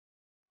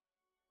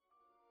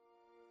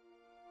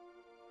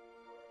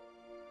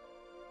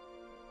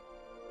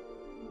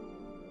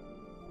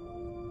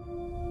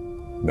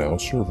Now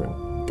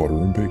serving butter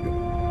and bacon.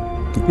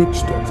 The good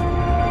stuff.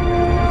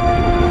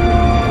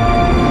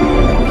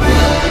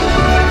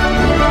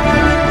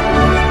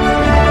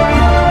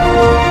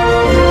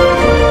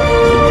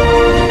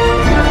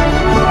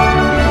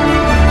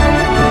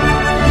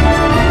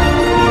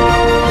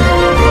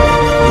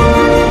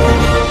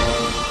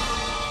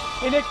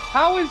 Hey Nick,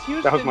 how is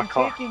Houston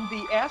taking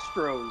the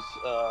Astros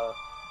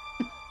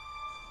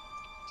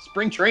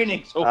spring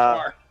training so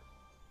far?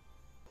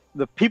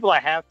 The people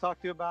I have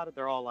talked to about it,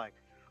 they're all like,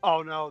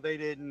 "Oh no, they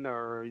didn't,"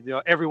 or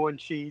everyone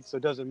cheats, so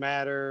it doesn't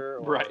matter.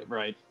 Or,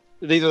 Right.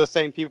 These are the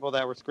same people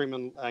that were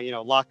screaming,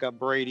 lock up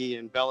Brady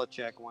and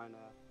Belichick when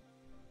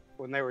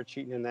they were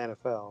cheating in the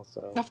NFL.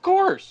 So of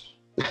course,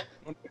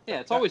 yeah,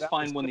 it's always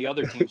fine when the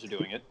other teams are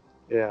doing it.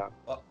 Yeah,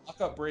 lock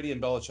up Brady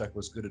and Belichick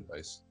was good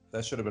advice.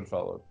 That should have been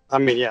followed. I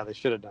mean, yeah, they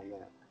should have done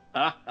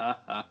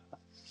that.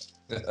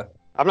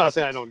 I'm not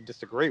saying I don't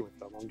disagree with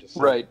them. I'm just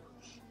saying. Right.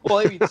 Well,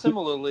 I mean,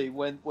 similarly,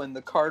 when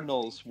the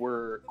Cardinals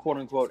were quote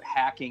unquote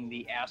hacking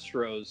the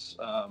Astros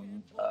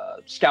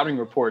scouting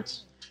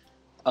reports,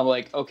 I'm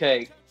like,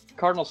 okay,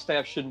 Cardinal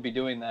staff shouldn't be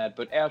doing that,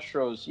 but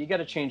Astros, you got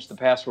to change the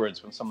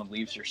passwords when someone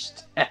leaves your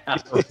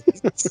staff.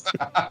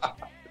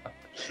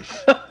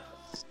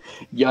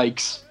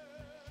 Yikes!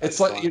 It's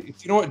like you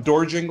know what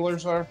door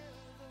jinglers are,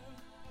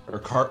 or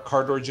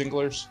car door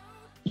jinglers.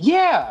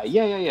 Yeah.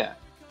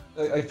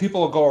 Like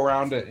people will go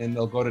around it and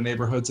they'll go to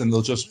neighborhoods and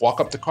they'll just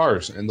walk up to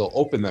cars and they'll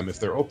open them if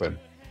they're open.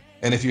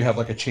 And if you have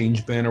like a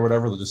change bin or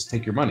whatever, they'll just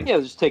take your money. Yeah,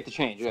 they'll just take the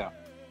change, yeah.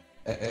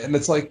 And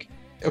it's like,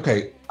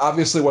 okay,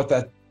 obviously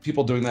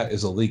people doing that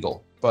is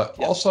illegal. But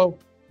also,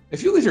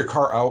 if you leave your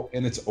car out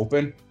and it's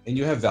open and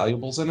you have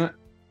valuables in it,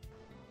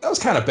 that was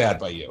kind of bad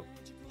by you.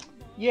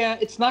 Yeah,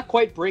 it's not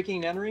quite breaking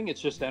and entering, it's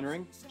just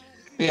entering.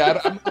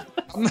 Yeah,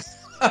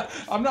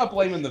 I'm not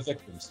blaming the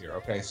victims here,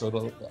 okay?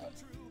 So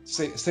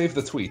save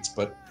the tweets,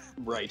 but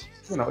right.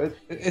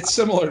 It's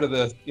similar to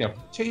the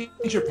change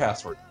your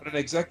password. When an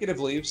executive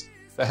leaves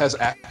that has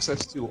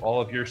access to all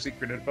of your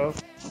secret info,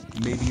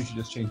 maybe you should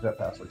just change that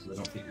password so they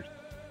don't take your stuff.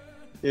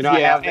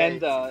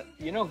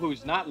 You know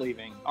who's not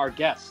leaving? Our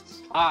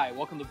guests. Hi,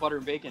 welcome to Butter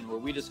and Bacon, where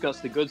we discuss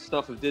the good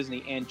stuff of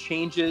Disney and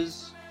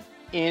changes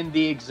in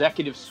the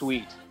executive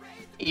suite.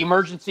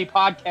 Emergency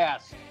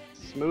podcast.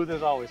 Smooth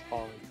as always,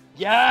 Paulie.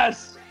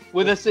 Yes.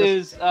 With us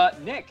is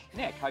Nick.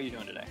 Nick, how you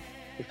doing today?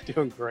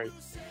 Doing great.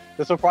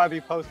 This will probably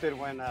be posted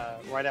when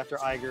right after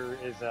Iger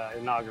is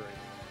inaugurated.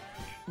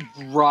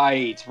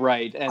 Right,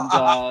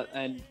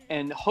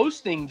 and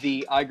hosting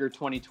the Iger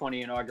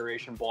 2020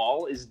 inauguration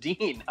ball is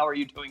Dean. How are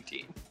you doing,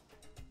 Dean?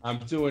 I'm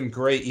doing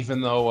great,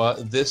 even though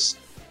this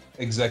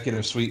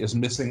executive suite is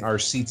missing our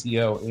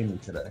CTO Amy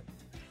today.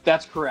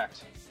 That's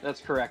correct.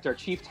 Our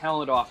chief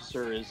talent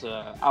officer is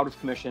out of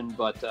commission,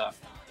 but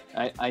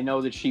I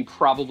know that she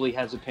probably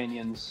has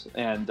opinions,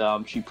 and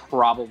she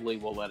probably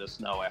will let us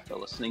know after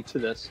listening to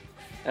this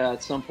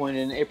at some point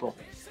in April.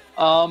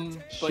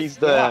 She's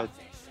the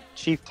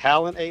chief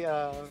talent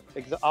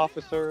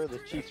officer, the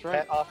chief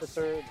pet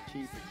officer, the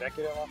chief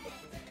executive officer.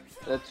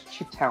 That's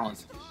chief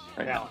talent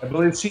right now. I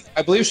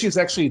believe she's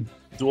actually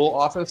dual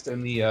officed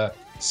in the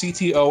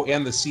CTO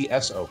and the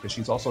CSO, because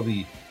she's also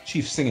the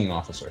chief singing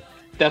officer.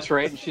 That's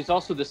right, and she's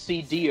also the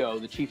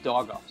CDO, the chief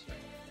dog officer.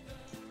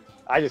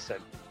 I just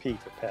said P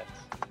for pets.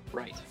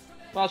 Right.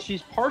 Well,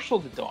 she's partial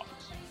to dogs.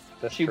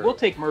 She true. will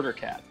take Murder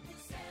Cat.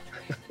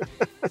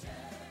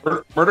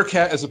 Murder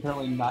Cat is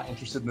apparently not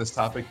interested in this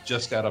topic,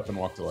 just got up and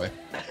walked away.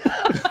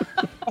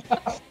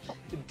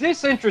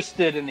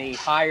 Disinterested in the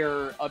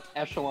higher up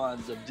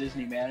echelons of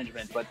Disney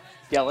management, but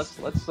yeah, let's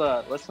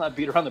not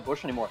beat around the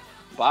bush anymore.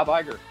 Bob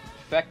Iger,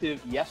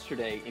 effective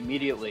yesterday,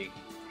 immediately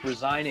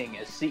resigning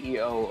as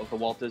CEO of the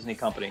Walt Disney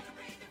Company.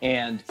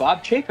 And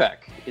Bob Chapek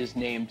is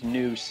named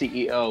new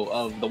CEO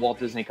of the Walt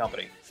Disney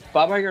Company.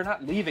 Bob Iger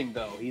not leaving,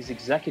 though. He's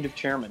executive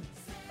chairman,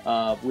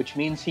 which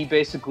means he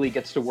basically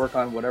gets to work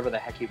on whatever the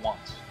heck he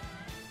wants.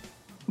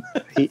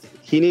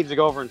 He needs to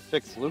go over and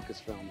fix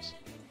Lucasfilms.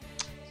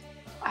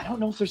 I don't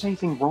know if there's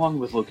anything wrong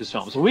with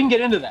Lucasfilms, so we can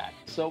get into that.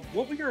 So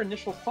what were your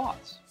initial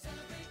thoughts?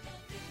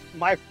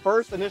 My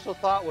first initial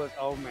thought was,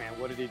 oh man,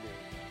 what did he do?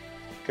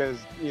 Because,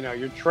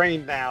 you're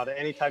trained now that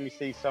anytime you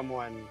see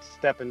someone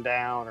stepping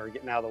down or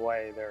getting out of the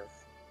way,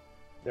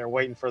 they're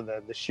waiting for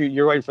the shoe.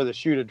 You're waiting for the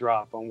shoe to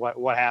drop on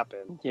what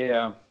happened.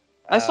 Yeah,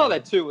 I saw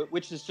that too,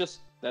 which is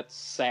that's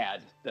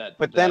sad.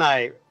 But then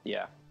I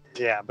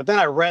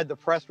read the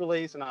press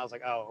release and I was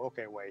like, oh,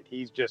 okay, wait,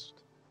 he's just.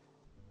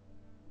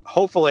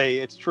 Hopefully,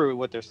 it's true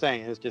what they're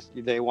saying. It's just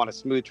they want a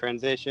smooth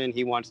transition.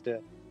 He wants to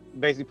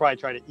basically probably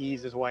try to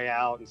ease his way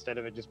out instead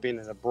of it just being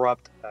an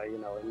abrupt,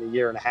 in a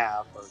year and a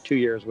half or 2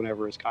 years,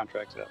 whenever his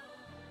contract's up.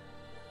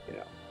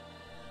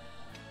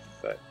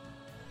 But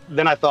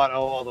then I thought,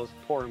 oh, all those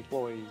poor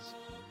employees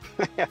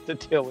have to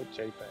deal with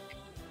Chapek.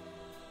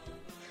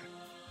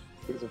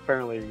 Because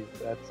apparently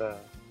that's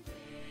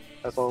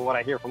what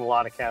I hear from a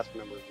lot of cast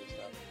members and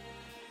stuff.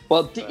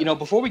 Well,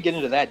 before we get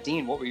into that,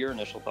 Dean, what were your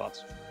initial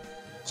thoughts?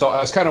 So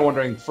I was kind of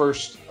wondering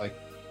first,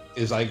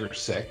 is Iger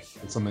sick?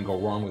 Did something go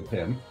wrong with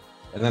him?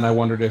 And then I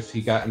wondered if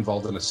he got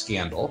involved in a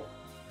scandal.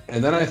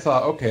 And then I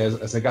thought, okay,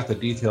 as I got the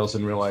details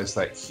and realized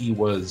that he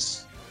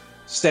was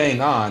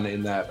staying on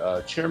in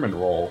that chairman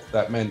role,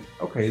 that meant,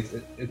 okay,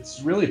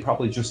 it's really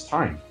probably just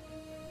time.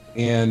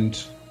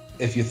 And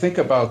if you think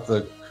about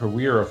the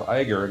career of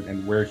Iger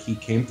and where he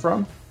came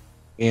from,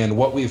 and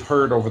what we've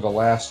heard over the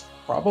last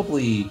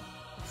probably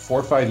 4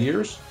 or 5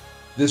 years,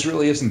 this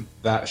really isn't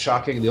that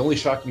shocking. The only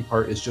shocking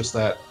part is just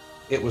that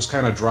it was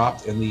kind of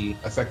dropped in the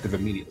effective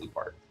immediately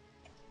part.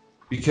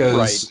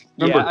 Because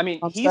remember, yeah, I mean,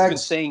 he's been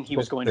saying he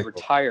was going to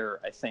retire,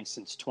 I think,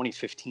 since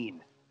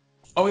 2015.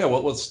 Oh yeah,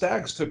 well,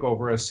 Staggs took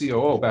over as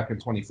COO back in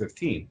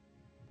 2015,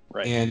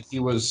 right? And he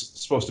was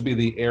supposed to be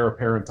the heir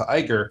apparent to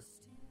Iger.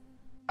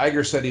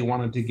 Iger said he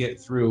wanted to get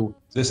through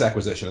this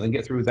acquisition, and then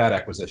get through that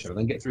acquisition, and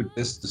then get through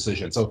this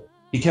decision. So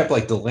he kept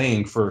like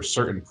delaying for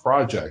certain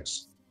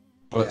projects.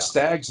 But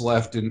Staggs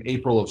left in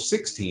April of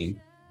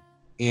 16,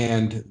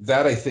 and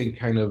that I think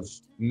kind of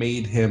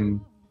made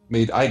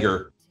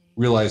Iger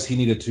realize he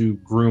needed to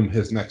groom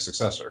his next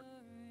successor.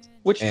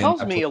 Which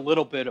tells me a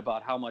little bit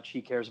about how much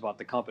he cares about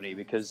the company,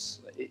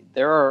 because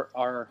there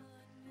are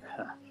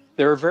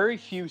very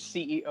few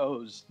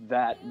CEOs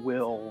that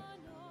will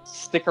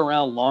stick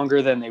around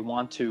longer than they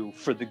want to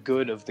for the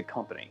good of the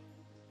company.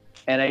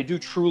 And I do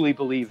truly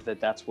believe that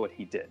that's what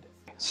he did.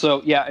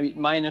 So, yeah, I mean,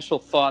 my initial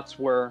thoughts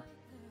were,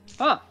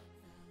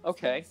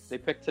 okay, they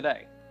picked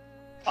today.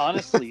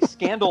 Honestly,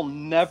 scandal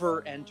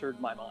never entered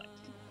my mind.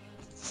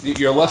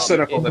 You're less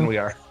cynical than we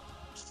are.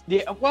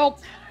 Yeah, well,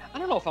 I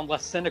don't know if I'm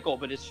less cynical,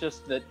 but it's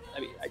just that, I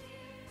mean,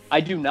 I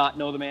do not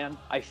know the man.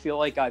 I feel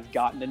like I've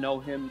gotten to know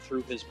him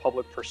through his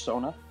public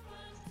persona.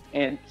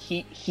 And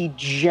he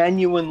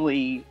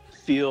genuinely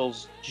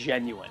feels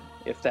genuine,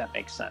 if that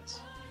makes sense.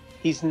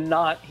 He's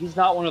not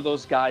one of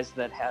those guys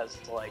that has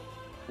like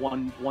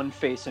one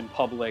face in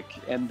public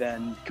and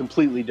then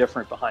completely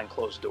different behind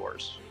closed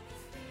doors.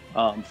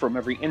 From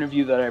every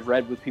interview that I've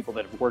read with people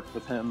that have worked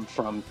with him,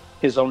 from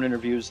his own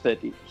interviews, that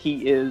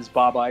he is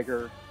Bob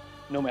Iger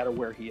no matter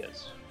where he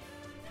is.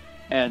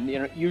 And you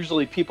know,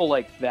 usually people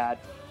like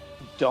that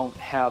don't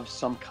have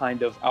some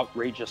kind of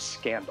outrageous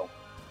scandal.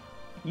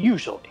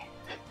 Usually.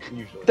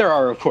 There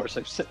are, of course,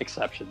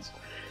 exceptions.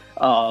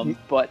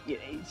 But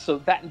so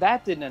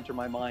that didn't enter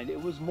my mind.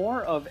 It was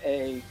more of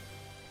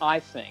I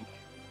think,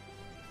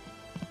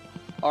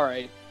 all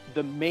right,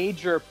 the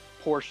major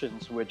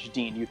portions, which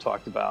Dean, you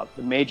talked about,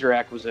 the major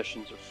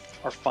acquisitions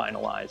are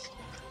finalized.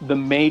 The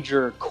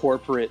major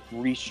corporate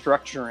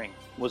restructuring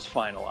was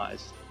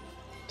finalized.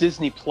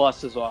 Disney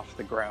Plus is off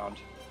the ground.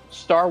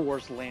 Star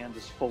Wars Land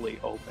is fully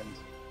opened.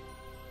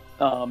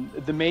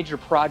 The major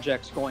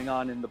projects going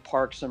on in the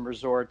parks and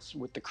resorts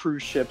with the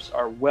cruise ships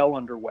are well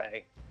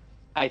underway.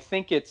 I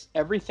think it's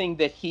everything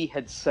that he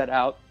had set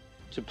out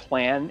to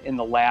plan in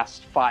the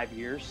last 5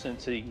 years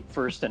since he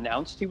first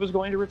announced he was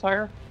going to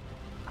retire,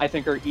 I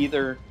think are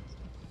either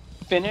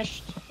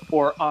finished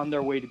or on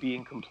their way to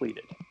being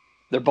completed.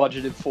 They're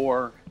budgeted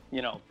for,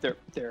 you know,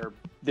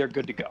 they're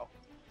good to go.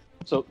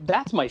 So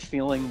that's my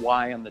feeling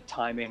why on the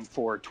timing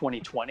for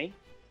 2020.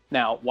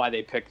 Now, why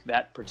they picked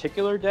that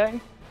particular day,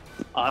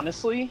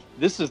 honestly,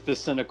 this is the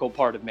cynical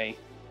part of me.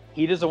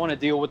 He doesn't want to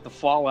deal with the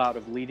fallout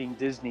of leading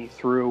Disney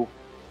through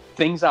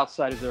things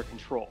outside of their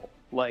control,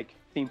 like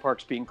theme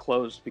parks being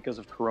closed because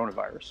of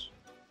coronavirus.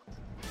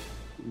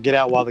 Get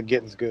out while the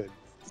getting's good.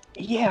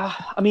 Yeah,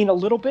 I mean, a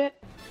little bit.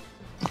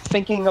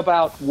 Thinking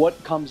about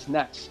what comes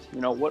next,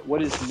 you know,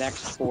 what is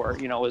next for,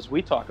 you know, as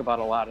we talk about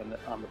a lot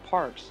on the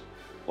parks,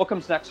 what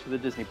comes next for the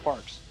Disney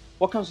parks?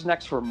 What comes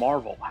next for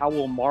Marvel? How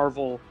will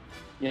Marvel,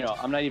 you know,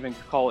 I'm not even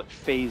going to call it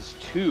phase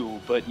 2,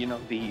 but, you know,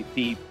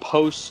 the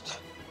post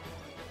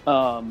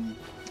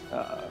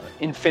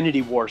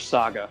Infinity War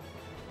saga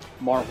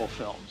Marvel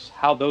films,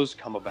 how those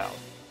come about.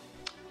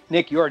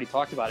 Nick, you already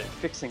talked about it,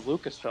 fixing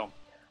Lucasfilm.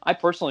 I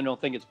personally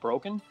don't think it's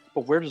broken,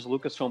 but where does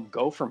Lucasfilm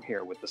go from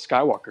here with the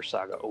Skywalker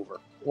saga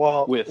over?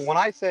 Well, when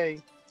I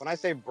say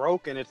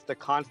broken, it's the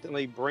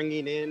constantly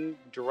bringing in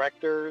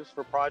directors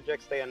for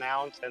projects they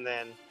announce and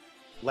then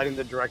letting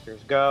the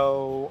directors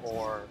go,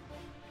 or,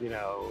 you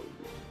know,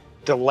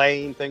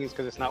 delaying things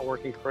because it's not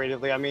working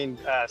creatively. I mean,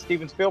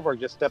 Steven Spielberg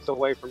just stepped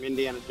away from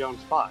Indiana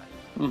Jones 5.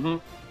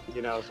 Mm-hmm.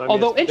 You know, so I mean,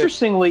 although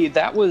interestingly,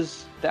 that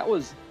was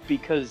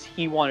because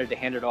he wanted to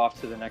hand it off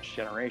to the next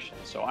generation.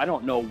 So I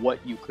don't know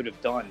what you could have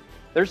done.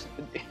 There's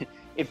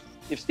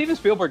if Steven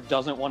Spielberg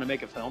doesn't want to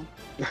make a film,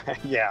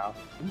 yeah,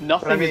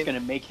 nothing is going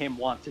to make him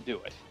want to do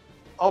it.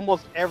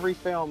 Almost every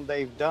film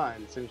they've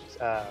done since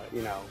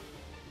you know,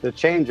 the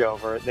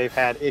changeover, they've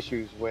had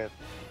issues with,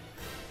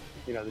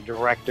 you know, the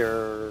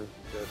director,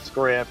 the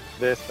script,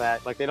 this,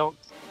 that. Like there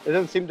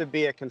doesn't seem to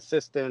be a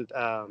consistent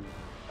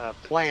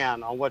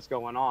plan on what's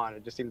going on.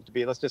 It just seems to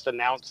be, let's just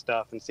announce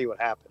stuff and see what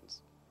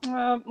happens.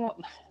 Well,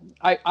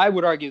 I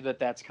would argue that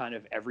that's kind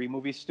of every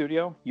movie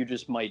studio. You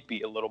just might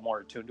be a little more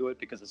attuned to it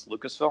because it's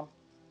Lucasfilm.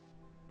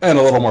 And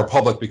a little more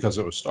public because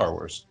it was Star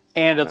Wars.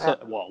 And it's a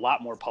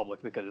lot more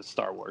public because it's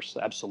Star Wars.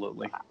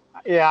 Absolutely.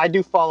 Yeah, I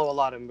do follow a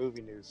lot of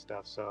movie news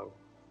stuff, so.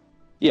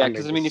 Yeah,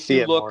 because I mean, if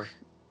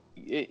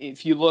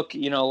you look,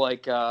 you know,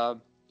 like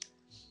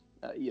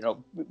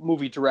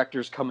movie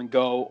directors come and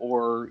go,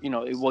 or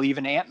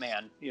even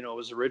Ant-Man,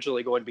 was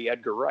originally going to be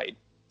Edgar Wright.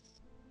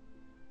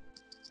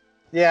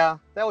 Yeah,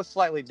 that was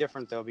slightly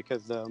different though,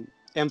 because the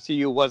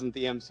MCU wasn't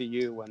the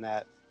MCU when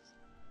that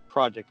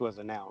project was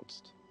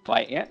announced.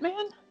 By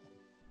Ant-Man?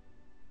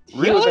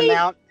 Really?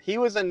 He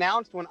was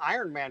announced when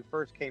Iron Man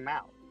first came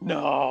out.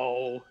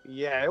 No.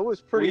 Yeah, it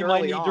was pretty early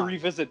on. We might need to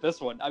revisit this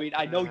one. I mean,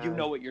 I know you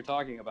know what you're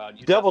talking about.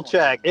 Double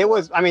check. It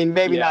was,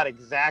 maybe not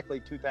exactly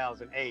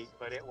 2008,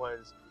 but it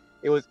was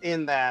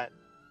in that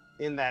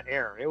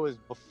era. It was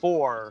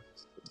before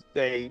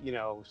they,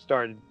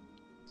 started,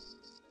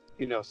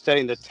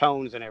 setting the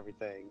tones and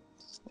everything.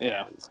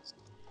 Yeah.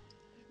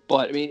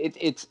 But I mean,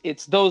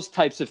 it's those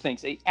types of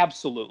things.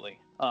 Absolutely.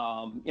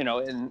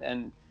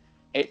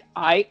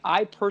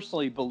 I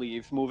personally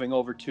believe moving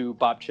over to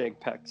Bob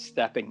Chapek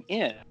stepping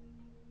in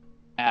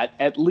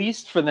at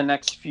least for the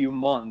next few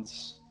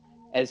months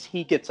as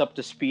he gets up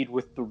to speed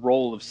with the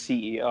role of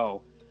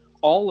CEO,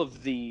 all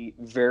of the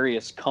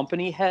various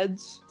company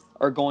heads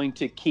are going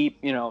to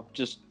keep the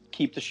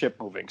ship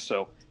moving.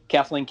 So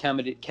Kathleen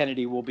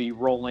Kennedy will be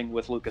rolling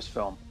with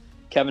Lucasfilm.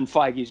 Kevin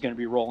Feige is going to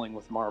be rolling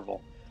with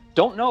Marvel.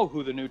 Don't know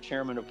who the new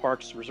chairman of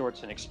Parks,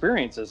 Resorts, and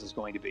Experiences is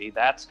going to be.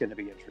 That's going to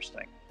be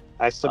interesting.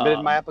 I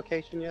submitted my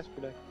application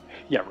yesterday.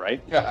 Yeah,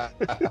 right?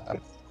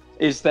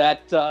 Is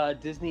that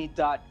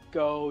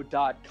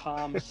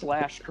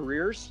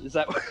disney.go.com/careers? Is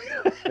that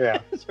yeah.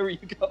 Is that where you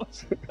go?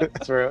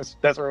 That's where it was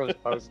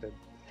posted.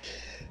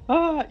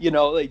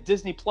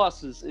 Disney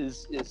Plus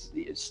is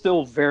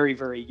still very,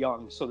 very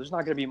young, so there's not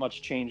going to be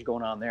much change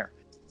going on there.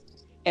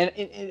 And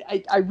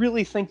I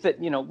really think that,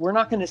 we're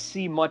not going to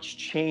see much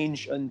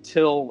change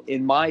until,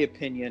 in my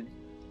opinion,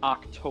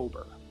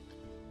 October,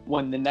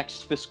 when the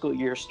next fiscal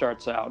year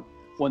starts out,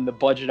 when the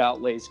budget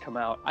outlays come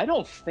out. I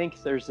don't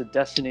think there's a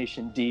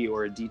Destination D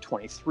or a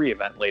D23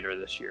 event later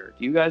this year.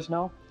 Do you guys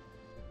know?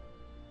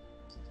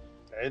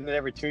 Isn't it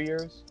every 2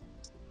 years?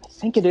 I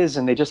think it is,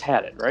 and they just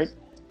had it, right?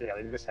 Yeah,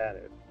 they just had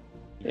it.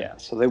 Yeah,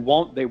 so they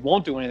won't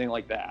do anything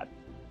like that.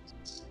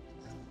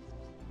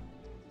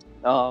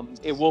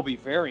 It will be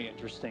very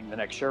interesting, the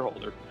next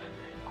shareholder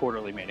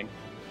quarterly meeting.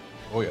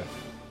 Oh yeah.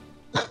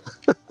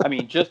 I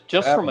mean, just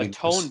from a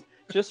tone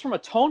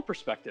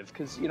perspective,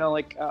 because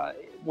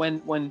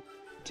when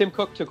Tim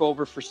Cook took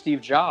over for Steve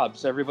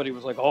Jobs, everybody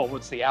was like, "Oh,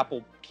 what's the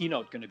Apple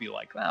keynote going to be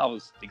like?" Well, it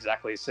was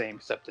exactly the same,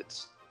 except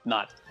it's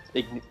not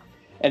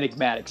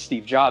enigmatic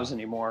Steve Jobs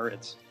anymore.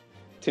 It's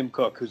Tim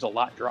Cook, who's a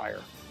lot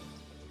drier.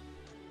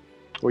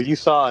 Well, you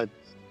saw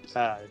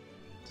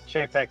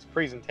Chapek's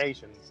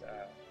presentations.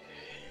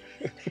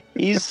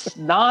 He's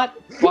not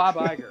Bob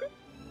Iger.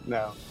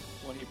 No.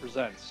 When he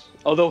presents.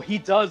 Although he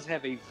does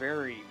have a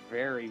very,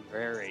 very,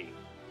 very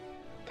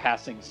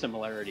passing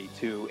similarity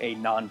to a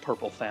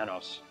non-purple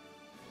Thanos.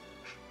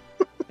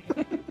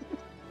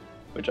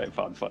 Which I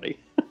found funny.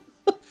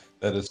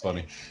 That is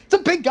funny. It's a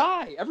big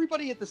guy.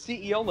 Everybody at the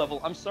CEO level,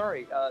 I'm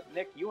sorry,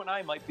 Nick, you and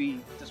I might be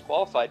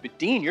disqualified, but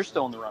Dean, you're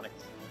still in the running.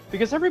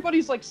 Because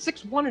everybody's like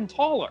 6'1" and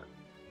taller.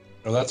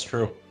 Oh, that's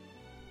true.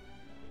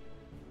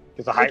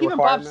 There's a height even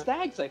requirement. Bob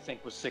Staggs, I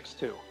think, was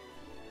 6'2".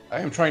 I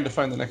am trying to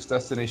find the next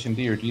Destination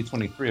D or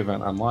D23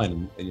 event online,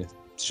 and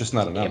it's just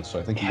not announced. So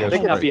I think you guys it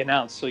cannot be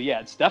announced. So yeah,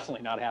 it's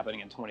definitely not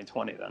happening in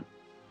 2020 then.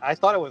 I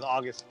thought it was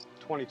August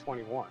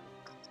 2021.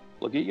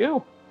 Look at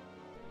you.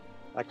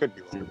 I could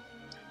be wrong.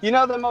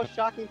 The most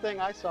shocking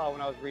thing I saw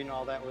when I was reading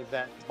all that was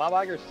that Bob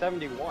Iger's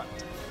 71.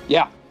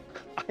 Yeah.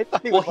 I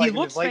thought he was he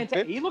looks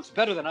fantastic. He looks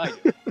better than I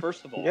do,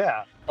 first of all.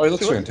 Yeah. Oh, he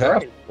looks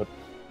fantastic. Great.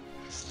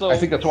 But I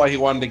think that's why he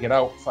wanted to get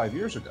out 5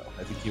 years ago.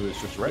 I think he was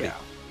just ready.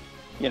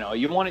 Yeah.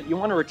 You want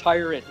to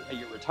retire at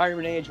your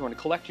retirement age. You want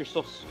to collect your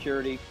Social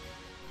Security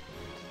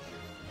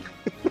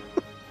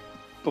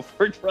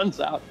before it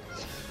runs out.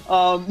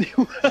 I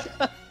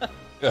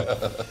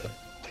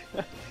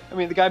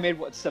mean, the guy made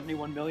what,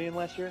 $71 million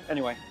last year?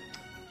 Anyway.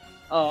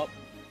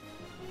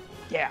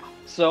 Yeah.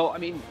 So I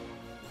mean,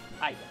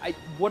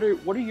 what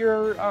are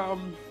your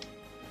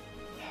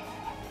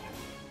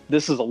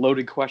this is a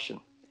loaded question.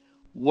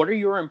 What are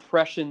your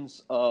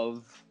impressions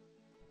of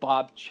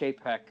Bob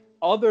Chapek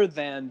other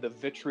than the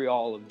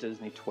vitriol of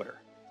Disney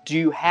Twitter? Do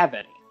you have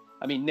any?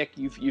 I mean, Nick,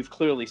 you've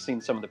clearly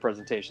seen some of the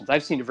presentations.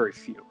 I've seen a very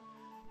few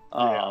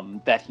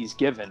that he's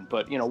given,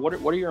 but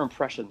what are your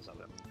impressions of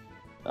him?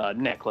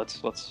 Nick,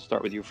 let's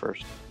start with you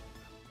first.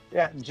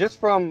 Yeah, just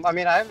from, I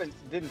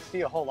didn't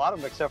see a whole lot of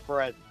him except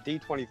for at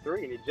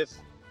D23, and he just,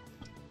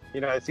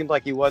 it seemed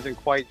like he wasn't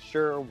quite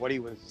sure what he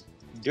was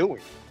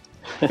doing.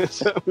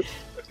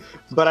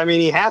 But I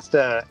mean, he has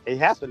to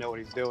know what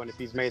he's doing if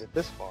he's made it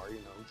this far. You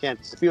can't,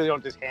 people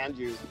don't just hand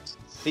you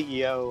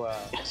CEO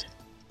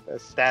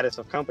status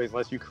of companies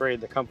unless you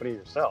created the company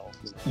yourself.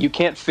 You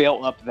can't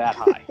fail up that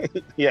high.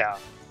 Yeah.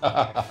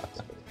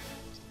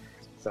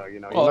 So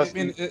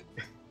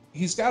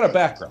he's got a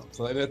background,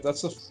 so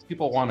that's if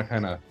people want to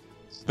kind of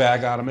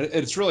bag on him.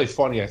 It's really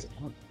funny.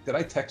 Did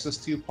I text this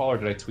to you, Paul, or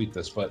did I tweet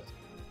this? But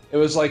it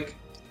was like,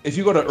 if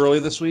you go to early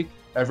this week,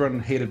 everyone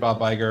hated Bob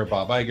Iger.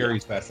 Bob Iger,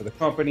 he's bad for the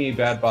company.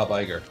 Bad Bob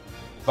Iger.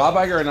 Bob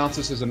Iger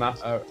announces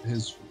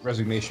his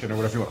resignation, or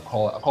whatever you want to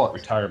call it. I'll call it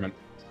retirement.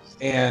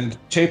 And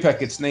Chapek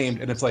gets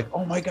named, and it's like,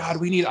 oh my God,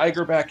 we need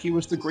Iger back. He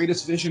was the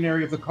greatest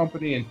visionary of the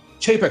company, and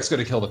Chapek's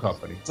going to kill the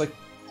company. It's like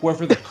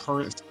whoever the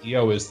current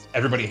CEO is,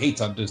 everybody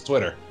hates on his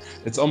Twitter.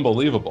 It's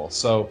unbelievable.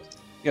 So,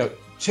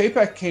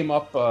 Chapek came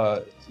up,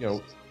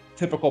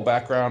 typical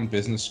background,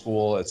 business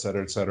school, et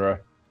cetera, et cetera.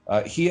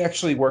 He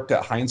actually worked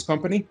at Heinz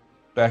Company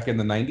back in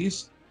the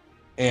 90s,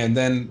 and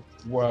then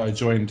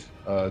joined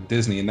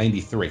Disney in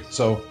 93.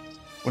 So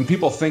when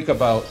people think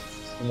about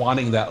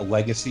wanting that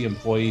legacy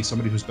employee,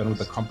 somebody who's been with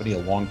the company a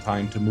long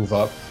time to move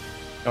up,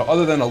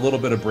 other than a little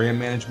bit of brand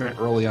management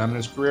early on in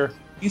his career,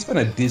 he's been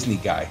a Disney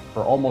guy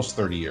for almost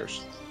 30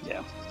 years.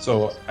 Yeah.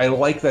 So I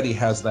like that he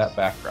has that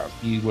background.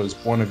 He was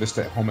Buena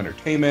Vista Home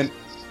Entertainment.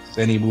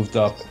 Then he moved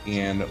up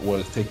and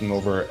was taking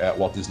over at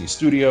Walt Disney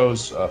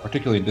Studios,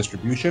 particularly in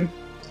distribution.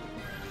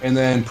 And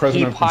then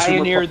president of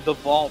pioneered the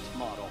vault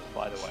model,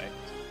 by the way.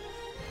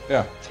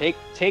 Yeah.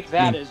 Take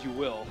that as you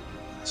will.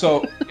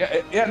 So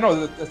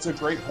that's a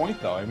great point,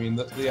 though. I mean,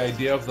 the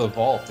idea of the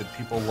vault, and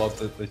people love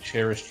the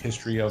cherished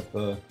history of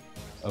the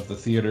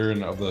theater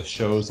and of the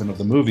shows and of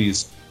the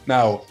movies.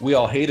 Now, we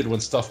all hated when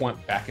stuff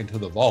went back into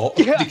the vault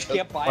because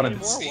can't buy we wanted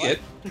anymore, to see it.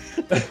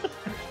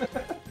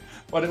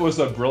 But it was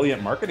a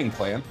brilliant marketing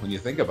plan when you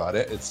think about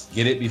it. It's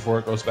get it before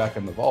it goes back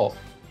in the vault.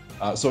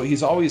 So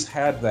he's always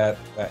had that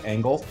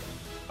angle.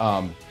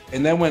 And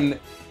then when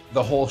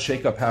the whole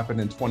shakeup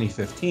happened in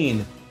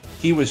 2015,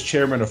 he was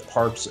chairman of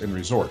Parks and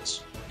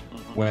Resorts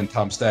when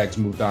Tom Staggs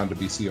moved on to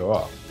be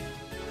COO.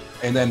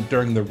 And then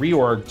during the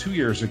reorg 2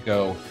 years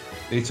ago,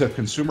 they took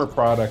consumer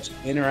products,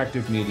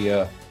 interactive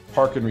media,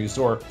 park and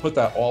resort, put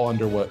that all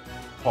under what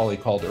Paulie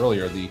called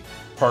earlier, the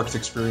Parks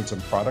Experience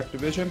and Product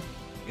Division.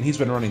 And he's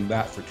been running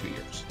that for 2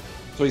 years.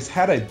 So he's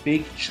had a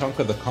big chunk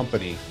of the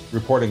company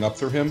reporting up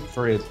through him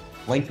for a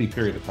lengthy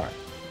period of time.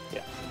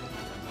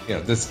 Yeah.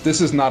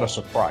 This is not a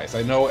surprise.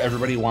 I know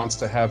everybody wants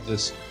to have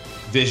this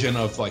vision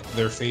of like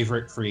their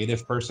favorite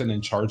creative person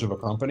in charge of a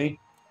company.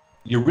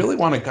 You really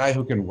want a guy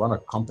who can run a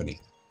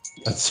company.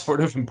 That's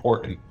sort of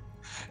important.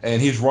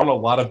 And he's run a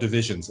lot of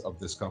divisions of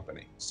this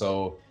company.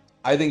 So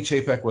I think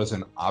Chapek was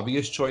an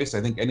obvious choice.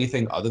 I think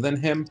anything other than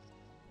him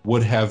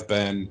would have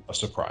been a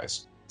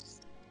surprise.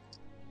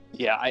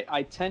 Yeah,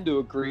 I tend to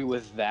agree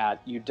with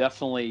that. You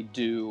definitely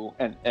do.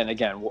 And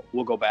again,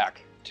 we'll go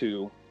back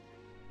to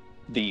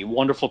the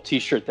wonderful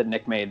T-shirt that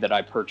Nick made that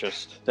I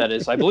purchased. That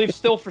is, I believe,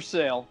 still for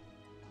sale.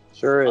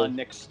 Sure is. On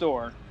Nick's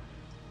store.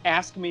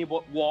 Ask me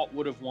what Walt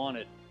would have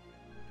wanted.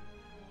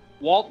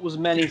 Walt was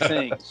many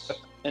things.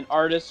 An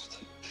artist,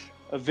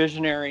 a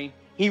visionary.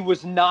 He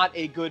was not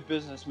a good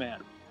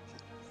businessman.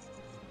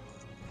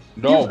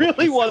 No. He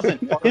really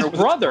wasn't. His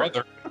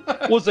brother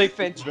was a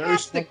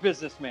fantastic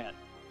businessman.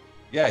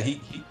 Yeah,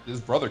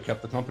 his brother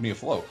kept the company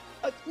afloat.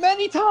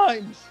 Many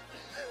times.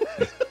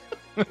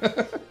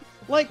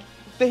 Like,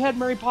 they had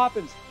Mary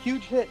Poppins,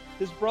 huge hit.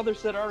 His brother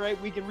said, all right,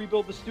 we can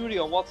rebuild the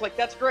studio. And Walt's like,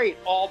 that's great.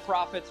 All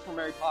profits from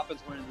Mary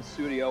Poppins went into the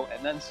studio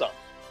and then some.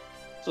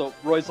 So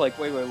Roy's like,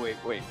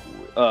 wait.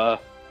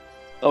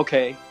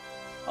 Okay.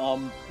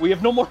 We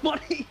have no more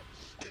money.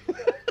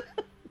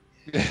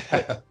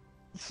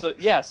 So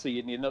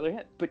you need another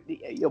hit. But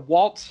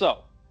Walt,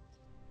 so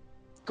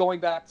going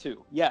back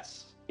to,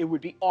 yes, it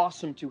would be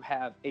awesome to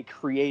have a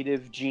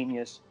creative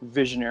genius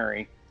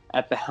visionary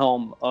at the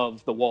helm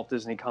of the Walt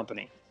Disney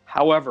Company.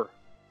 However,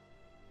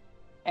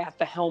 at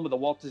the helm of the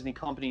Walt Disney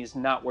Company is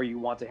not where you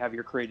want to have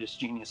your creative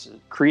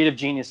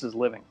geniuses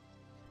living.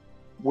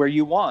 Where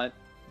you want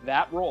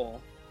that role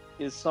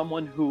is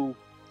someone who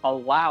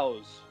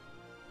allows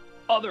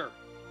other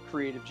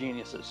creative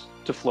geniuses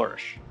to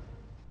flourish.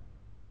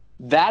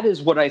 That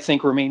is what I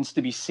think remains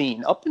to be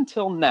seen. Up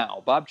until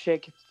now, Bob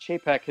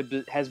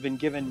Chapek has been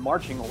given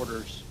marching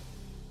orders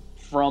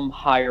from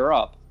higher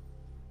up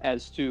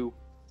as to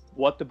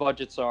what the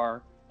budgets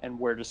are and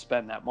where to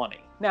spend that money.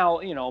 Now,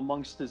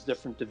 amongst his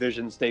different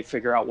divisions, they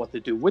figure out what to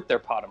do with their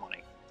pot of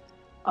money.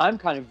 I'm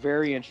kind of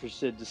very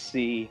interested to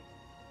see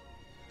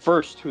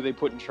first who they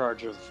put in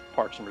charge of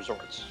Parks and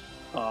Resorts.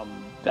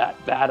 That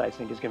I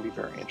think is going to be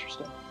very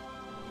interesting.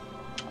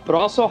 But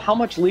also how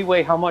much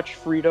leeway, how much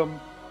freedom,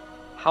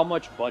 how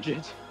much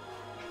budget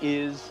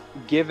is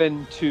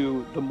given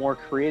to the more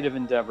creative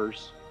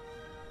endeavors.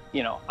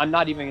 I'm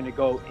not even going to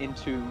go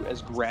into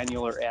as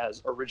granular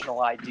as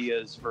original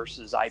ideas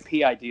versus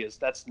IP ideas.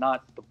 That's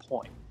not the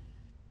point.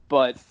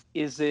 But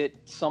is it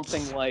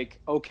something like,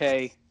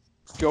 okay,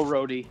 Joe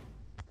Rohde,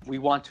 we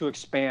want to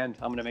expand.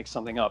 I'm going to make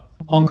something up.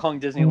 Hong Kong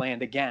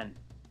Disneyland again.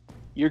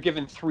 You're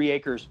given 3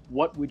 acres.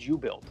 What would you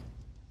build?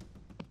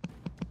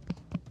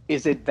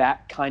 Is it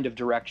that kind of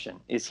direction?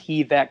 Is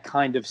he that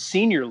kind of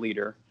senior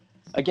leader?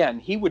 Again,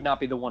 he would not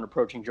be the one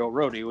approaching Joe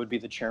Rohde. It would be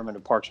the chairman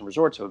of Parks and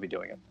Resorts who would be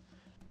doing it.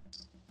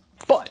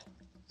 But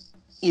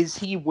is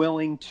he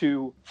willing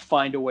to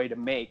find a way to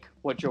make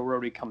what Joe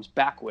Rohde comes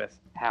back with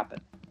happen?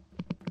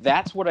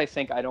 That's what I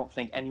don't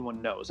think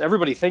anyone knows.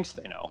 Everybody thinks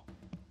they know.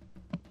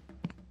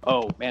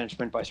 Oh,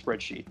 management by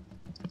spreadsheet.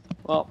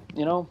 Well,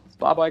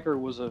 Bob Iger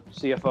was a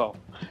CFO.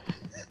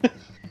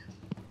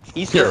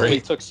 He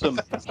certainly took some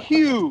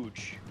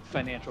huge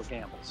financial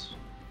gambles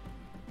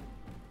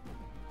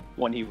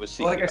when he was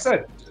CEO. Like I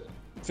said,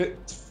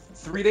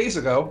 3 days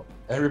ago,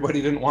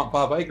 everybody didn't want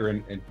Bob Iger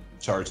in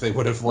charge. They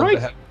would have loved to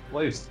have him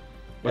replaced.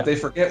 But they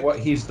forget what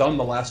he's done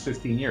the last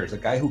 15 years. A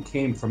guy who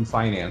came from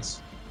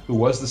finance, who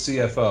was the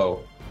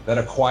CFO, that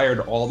acquired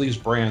all these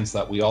brands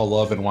that we all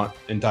love and want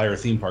entire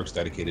theme parks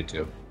dedicated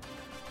to.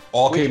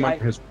 All came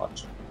under his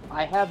watch.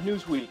 I have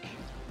Newsweek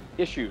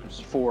issues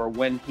for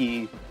when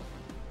he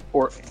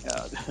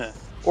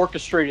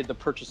orchestrated the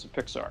purchase of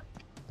Pixar.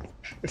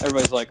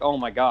 Everybody's like, oh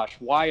my gosh,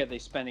 why are they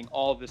spending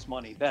all of this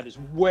money? That is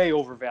way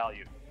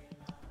overvalued.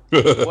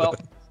 Well,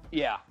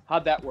 yeah,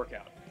 how'd that work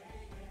out?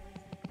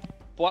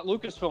 Bought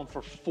Lucasfilm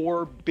for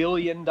 $4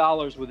 billion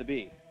with a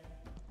B.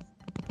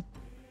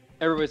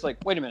 Everybody's like,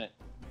 wait a minute,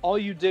 all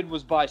you did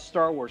was buy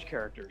Star Wars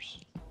characters.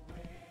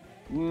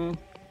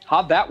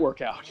 How'd that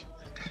work out?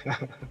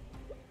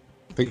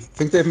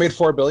 Think they've made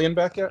 $4 billion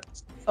back yet?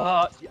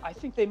 I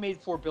think they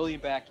made $4 billion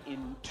back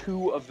in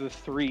 2 of the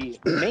 3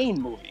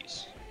 main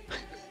movies.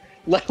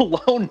 let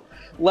alone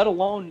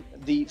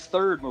the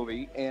 3rd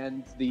movie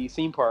and the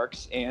theme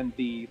parks and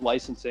the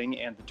licensing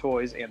and the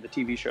toys and the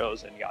TV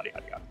shows and yada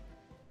yada yada.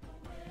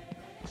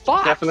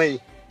 Fox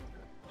definitely.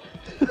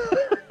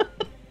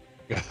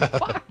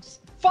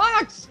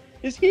 Fox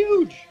is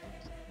huge.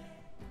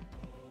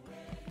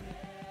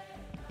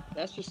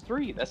 That's just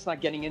 3. That's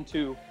not getting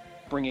into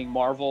bringing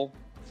Marvel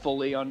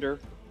fully under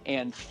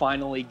and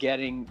finally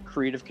getting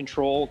creative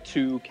control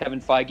to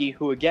Kevin Feige,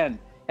 who again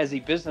has a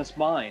business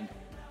mind,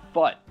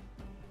 but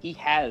he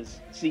has,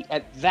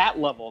 at that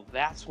level,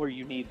 that's where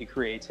you need the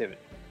creativity,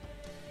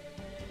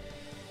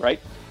 right?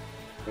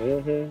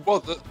 Mm-hmm. Well,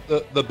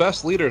 the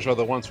best leaders are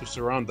the ones who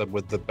surround them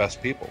with the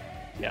best people.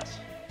 Yes.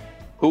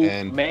 Who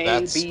And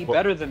may be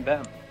better than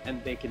them,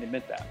 and they can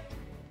admit that.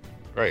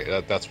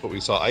 Right, that's what we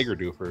saw Iger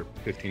do for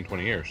 15,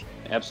 20 years.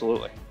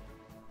 Absolutely.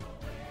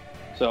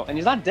 So, and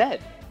he's not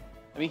dead.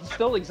 I mean, he's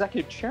still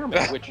executive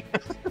chairman, which,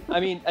 I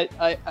mean,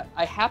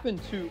 I happen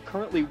to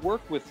currently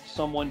work with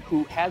someone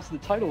who has the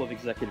title of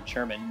executive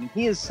chairman. And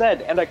he has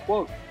said, and I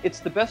quote,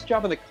 "It's the best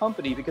job in the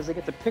company because I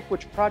get to pick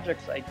which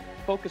projects I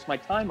focus my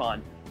time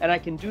on, and I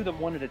can do them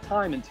one at a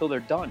time until they're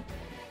done."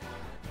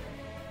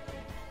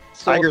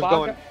 So Iger's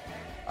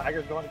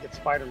going to get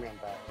Spider-Man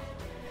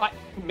back.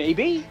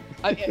 Maybe.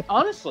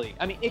 Honestly,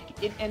 I mean,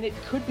 it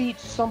could be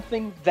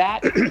something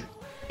that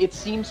it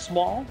seems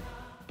small,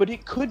 but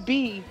it could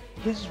be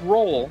his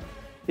role,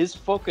 his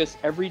focus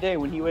every day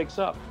when he wakes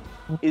up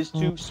is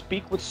to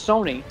speak with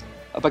Sony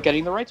about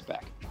getting the rights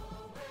back.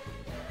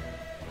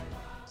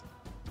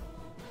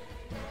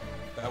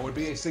 That would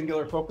be a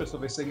singular focus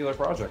of a singular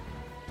project.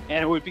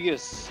 And it would be a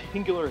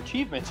singular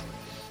achievement.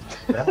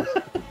 Yeah.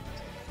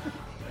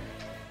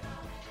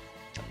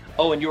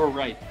 Oh, and you were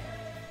right.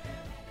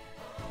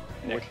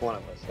 Nick. Which one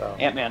of us? Oh.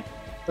 Ant-Man.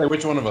 Hey,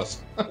 which one of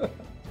us?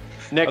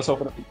 Nick, I was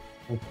hoping.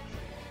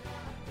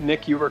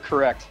 Nick, you were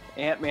correct.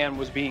 Ant-Man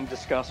was being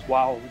discussed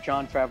while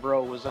Jon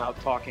Favreau was out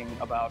talking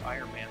about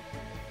Iron Man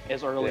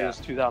as early as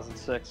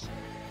 2006.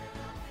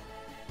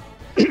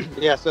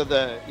 Yeah, so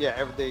the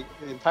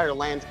entire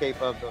landscape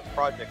of those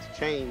projects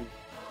changed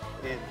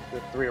in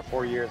the 3 or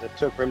 4 years it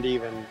took for him to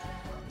even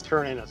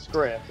turn in a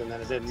script, and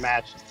then it didn't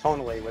match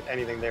tonally with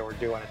anything they were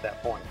doing at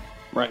that point.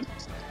 Right.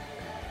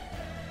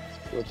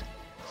 Which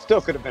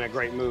still could have been a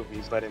great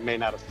movie, but it may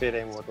not have fit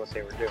in with what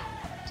they were doing.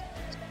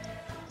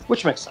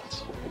 Which makes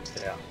sense.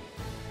 Yeah.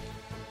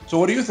 So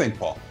what do you think,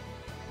 Paul?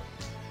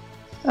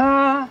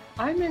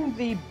 I'm in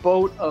the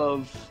boat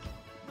of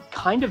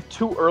kind of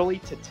too early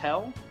to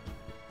tell.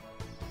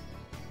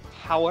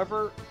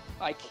 However,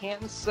 I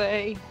can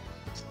say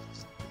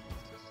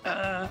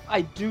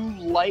I do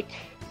like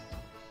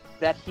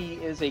that he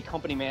is a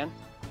company man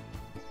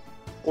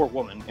or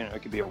woman. You know,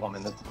 it could be a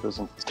woman. That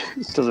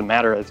doesn't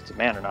matter if it's a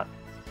man or not.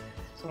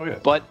 Oh yeah.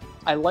 But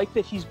I like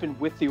that he's been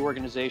with the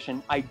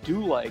organization. I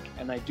do like,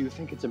 and I do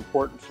think it's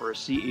important for a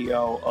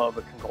CEO of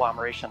a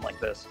conglomeration like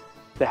this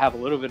to have a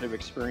little bit of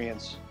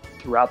experience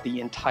throughout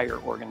the entire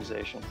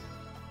organization.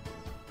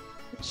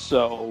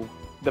 So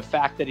the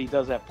fact that he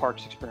does have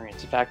parks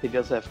experience, the fact that he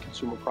does have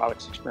consumer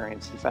products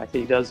experience, the fact that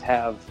he does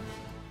have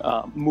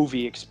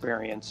movie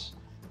experience,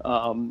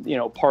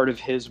 part of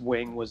his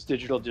wing was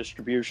digital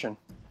distribution.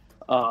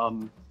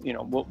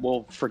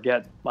 We'll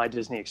forget my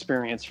Disney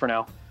experience for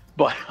now.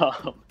 But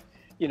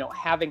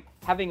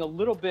having a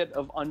little bit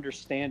of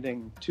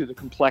understanding to the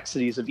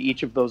complexities of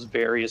each of those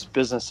various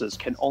businesses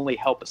can only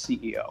help a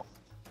CEO.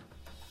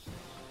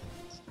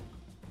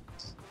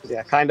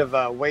 Yeah, kind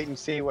of wait and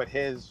see what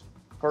his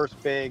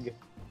first big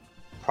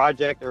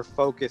project or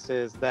focus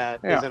is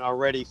that isn't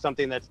already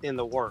something that's in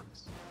the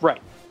works.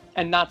 Right,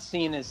 and not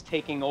seen as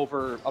taking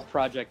over a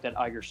project that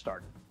Iger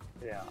started.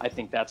 Yeah, I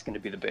think that's going to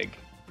be the big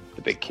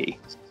key.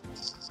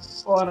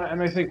 Well,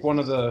 and I think one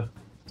of the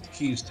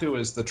keys too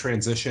is the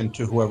transition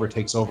to whoever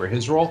takes over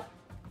his role,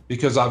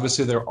 because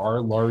obviously there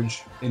are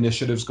large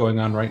initiatives going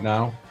on right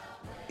now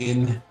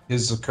in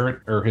his current,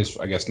 or his,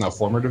 I guess now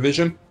former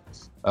division,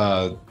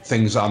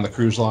 things on the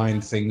cruise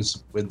line,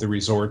 things with the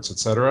resorts,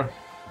 etc.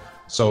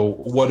 So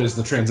what is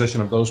the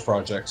transition of those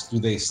projects? Do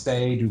they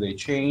stay? Do they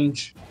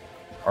change?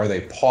 Are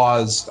they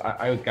paused?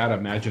 I gotta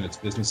imagine it's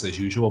business as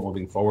usual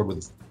moving forward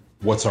with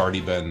what's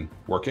already been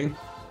working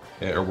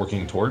or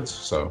working towards.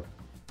 So.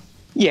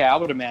 Yeah, I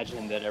would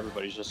imagine that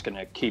everybody's just going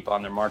to keep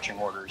on their marching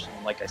orders.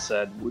 And like I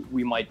said,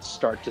 we might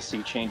start to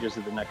see changes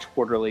at the next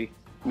quarterly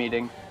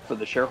meeting for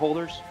the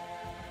shareholders,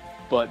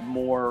 but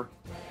more,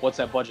 what's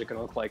that budget going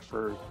to look like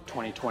for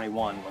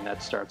 2021 when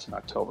that starts in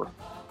October?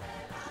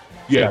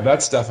 Yeah,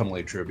 that's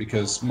definitely true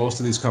because most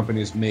of these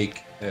companies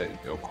make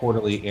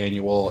quarterly,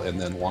 annual, and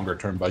then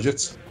longer-term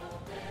budgets.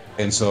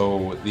 And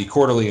so the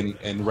quarterly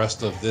and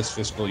rest of this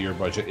fiscal year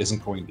budget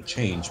isn't going to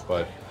change,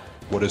 but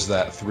what does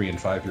that 3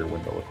 and 5 year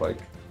window look like?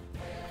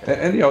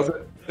 And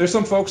there's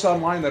some folks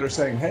online that are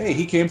saying, hey,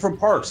 he came from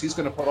parks. He's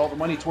going to put all the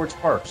money towards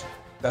parks.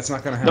 That's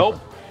not going to happen.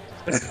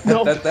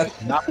 Nope.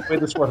 That's not the way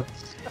this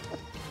works.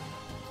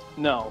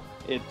 No,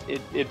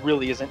 it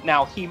really isn't.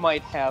 Now, he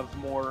might have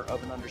more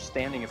of an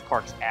understanding if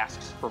Parks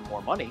asks for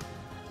more money.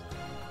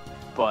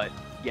 But,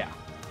 yeah.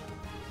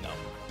 No,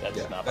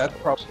 that's not. That's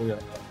probably a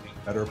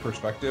better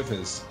perspective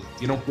is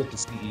you don't get the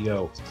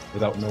CEO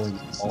without knowing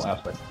all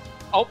aspects.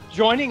 Oh,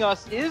 joining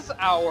us is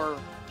our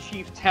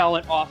Chief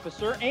Talent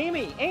Officer,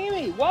 Amy.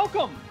 Amy,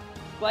 welcome.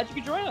 Glad you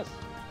could join us.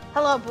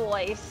 Hello,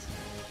 boys.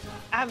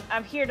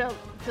 I'm here to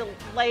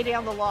lay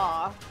down the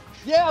law.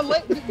 Yeah,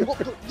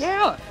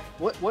 yeah.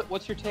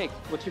 What's your take?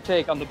 What's your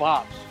take on the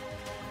Bobs?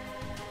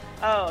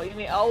 Oh, you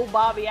mean old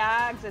Bobby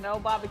Ives and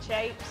old Bobby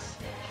Chapes?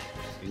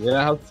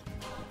 Yeah.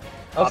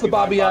 How's the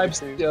Bobby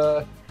Ives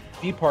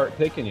B part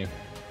taking you?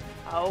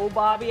 Oh,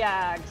 Bobby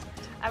Ives.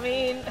 I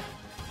mean,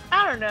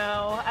 I don't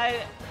know.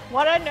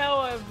 What I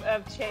know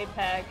of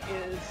Chapek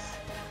is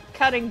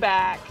cutting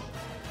back,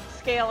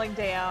 scaling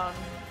down,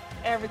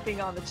 everything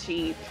on the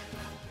cheap.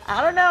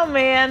 I don't know,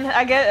 man.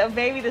 I guess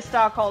maybe the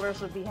stockholders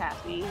would be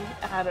happy.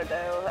 I don't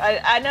know.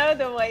 I know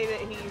the way that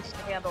he used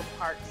to handle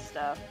park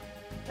stuff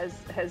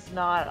has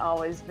not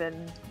always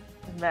been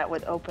met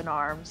with open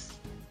arms.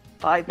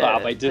 By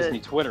Disney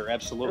Twitter,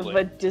 absolutely.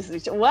 But Disney,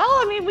 well,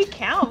 I mean, we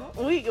count.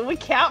 We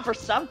count for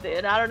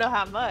something. I don't know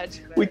how much.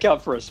 But... We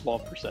count for a small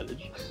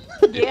percentage.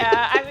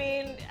 Yeah, I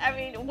mean,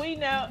 we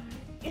know.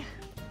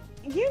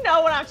 You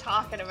know what I'm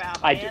talking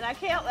about, man. I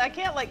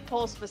can't like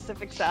pull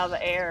specifics out of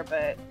the air,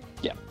 but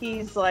yeah,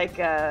 he's like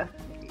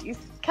he's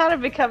kind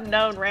of become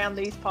known around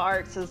these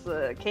parts as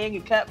the king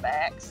of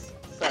cutbacks.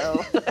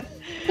 So,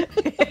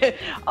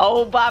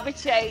 old Bobby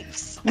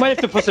Chapes. Might have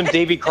to put some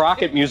Davy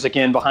Crockett music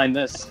in behind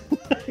this.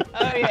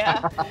 Oh yeah,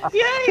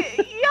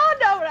 y'all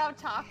know what I'm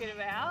talking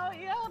about.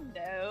 Y'all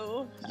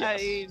know. Yes.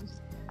 I mean,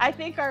 I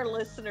think our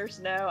listeners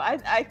know.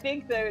 I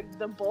think the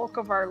bulk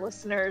of our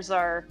listeners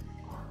are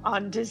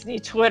on Disney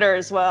Twitter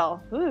as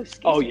well. Ooh,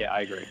 excuse me. Yeah,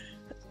 I agree.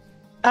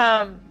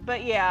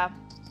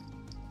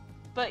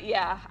 But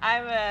yeah,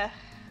 I'm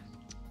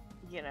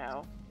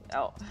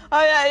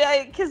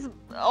because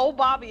old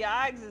Bobby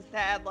Ives has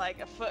had like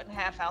a foot and a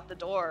half out the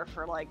door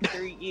for like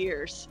 3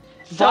 years.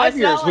 5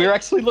 years. We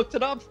actually looked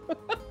it up.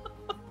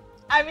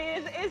 I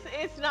mean,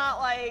 it's not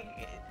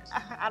like,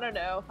 I don't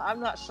know. I'm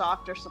not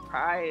shocked or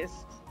surprised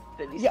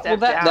that he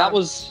stepped down. That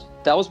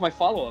was my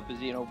follow up. Is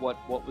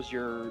what was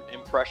your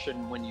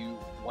impression when you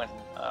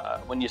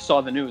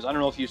saw the news? I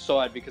don't know if you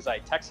saw it because I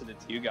texted it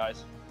to you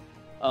guys,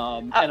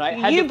 and I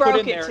had to put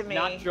in there,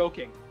 not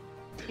joking.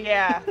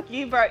 Yeah,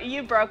 you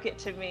broke it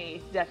to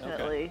me,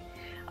 definitely. Okay.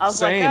 I was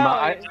Same.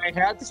 like, oh. I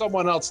had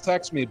someone else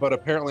text me, but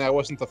apparently I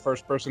wasn't the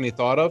first person he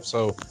thought of,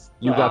 so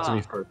you got to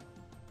me first.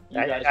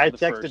 I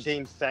texted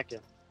Dean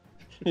second.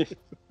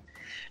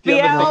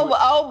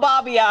 Old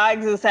Bobby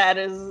Ives has had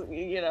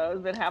has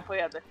been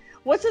halfway out there.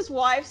 What's his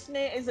wife's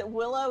name? Is it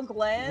Willow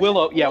Glenn?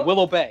 Willow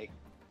Bay.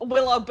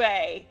 Willow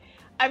Bay.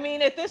 I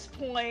mean, at this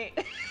point,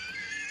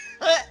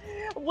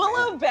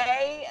 Willow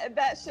Bay,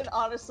 that should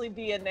honestly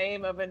be a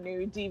name of a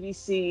new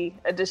DVC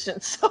edition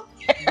somewhere.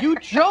 You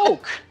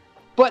joke,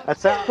 but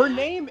her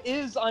name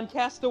is on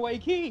Castaway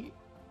Cay.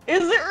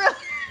 Is it really?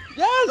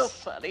 Yes. So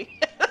funny.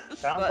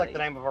 Sounds like the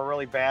name of a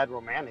really bad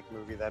romantic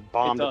movie that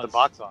bombed at the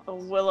box office.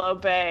 Willow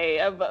Bay,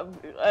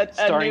 a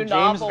starring new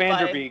James novel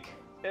Van Der Beek.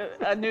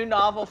 A new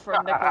novel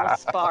from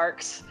Nicholas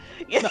Sparks.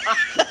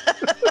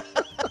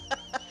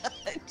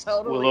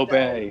 Totally Willow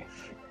Bay.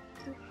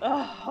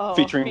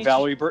 Featuring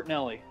Valerie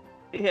Bertinelli.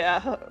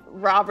 Yeah,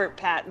 Robert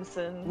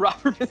Pattinson. No,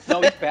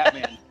 he's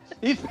Batman.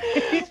 He's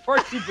far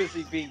too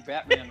busy being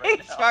Batman right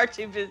now. He's far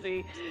too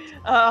busy.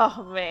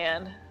 Oh,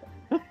 man.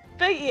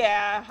 But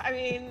yeah, I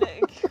mean,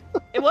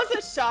 it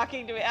wasn't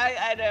shocking to me.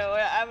 I know.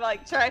 I'm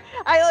like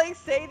I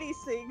say these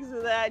things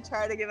and then I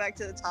try to get back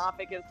to the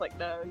topic. It's like,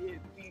 no,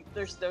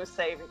 there's no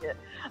saving it.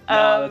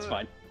 No, that's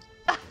fine.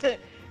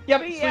 Yeah,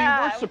 so you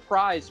weren't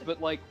surprised, but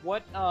like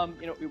what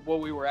what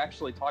we were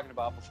actually talking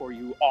about before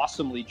you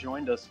awesomely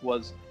joined us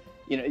was,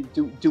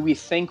 do we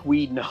think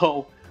we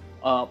know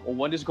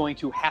what is going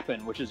to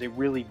happen, which is a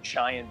really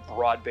giant,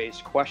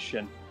 broad-based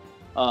question.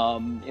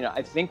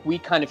 I think we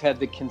kind of had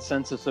the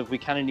consensus of we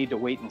kind of need to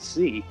wait and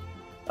see,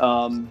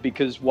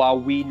 because while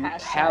we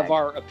have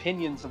our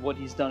opinions of what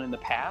he's done in the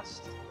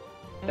past,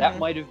 that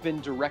might have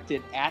been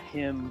directed at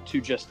him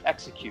to just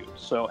execute.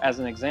 So as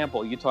an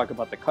example, you talk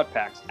about the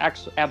cutbacks,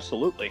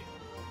 absolutely.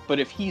 But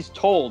if he's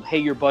told, hey,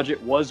 your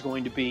budget was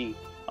going to be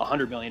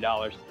 $100 million,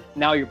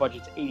 now your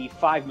budget's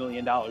 $85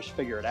 million,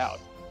 figure it out.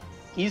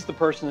 He's the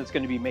person that's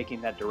going to be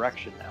making that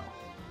direction now.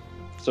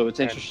 So it's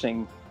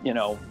interesting, you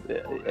know,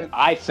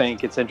 I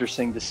think it's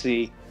interesting to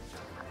see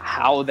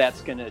how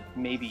that's going to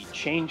maybe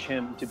change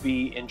him to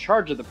be in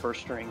charge of the purse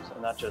strings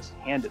and not just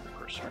handed the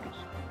purse strings.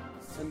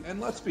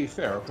 And let's be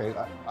fair, okay?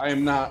 I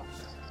am not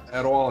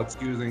at all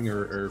excusing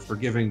or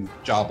forgiving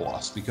job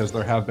loss because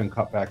there have been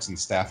cutbacks in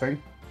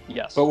staffing.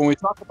 Yes. But when we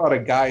talk about a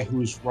guy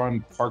who's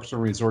run Parks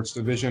and Resorts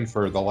division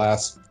for the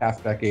last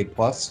half decade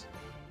plus,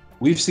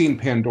 we've seen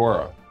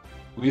Pandora,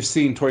 we've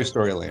seen Toy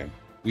Story Land,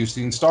 we've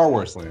seen Star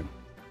Wars Land,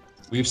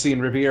 we've seen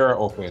Riviera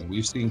open,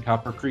 we've seen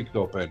Copper Creek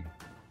open,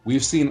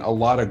 we've seen a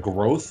lot of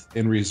growth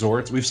in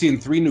resorts. We've seen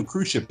 3 new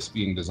cruise ships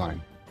being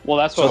designed. Well,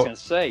 that's what I was going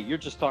to say. You're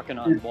just talking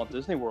on Walt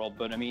Disney World,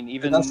 but I mean,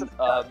 even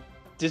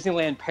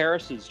Disneyland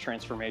Paris's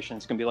transformation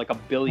is going to be like $1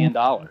 billion.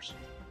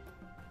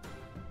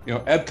 You know,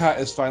 Epcot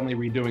is finally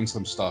redoing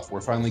some stuff.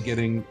 We're finally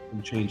getting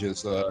some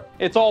changes.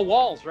 It's all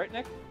walls, right,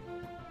 Nick?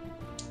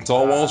 It's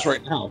all walls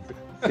right now.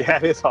 Yeah,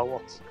 it is all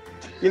walls.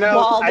 You know,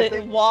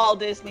 Walt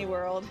Disney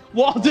World.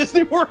 Walt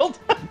Disney World.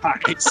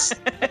 Nice.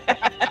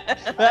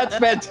 That's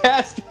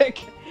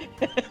fantastic.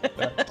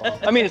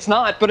 I mean, it's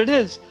not, but it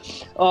is.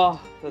 Oh,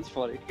 that's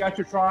funny. You got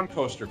your Tron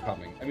coaster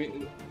coming. I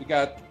mean, we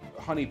got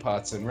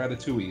honeypots and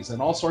ratatouilles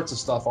and all sorts of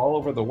stuff all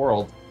over the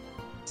world.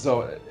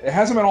 So it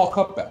hasn't been all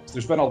cutbacks.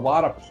 There's been a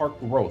lot of park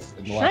growth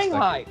in the last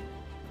Shanghai. decade.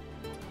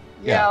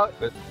 Yeah.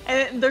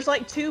 And there's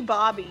like 2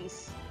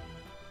 Bobbies.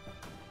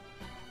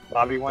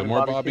 Bobby one. The more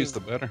Bobby Bobbies, two.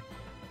 the better.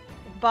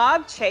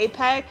 Bob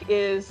Chapek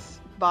is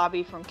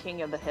Bobby from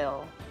King of the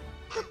Hill.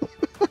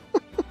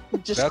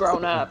 Just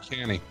grown up.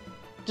 Uncanny.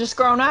 Just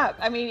grown up.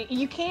 I mean,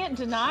 you can't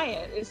deny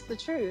it. It's the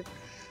truth.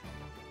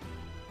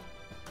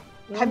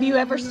 Have you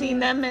ever seen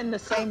them in the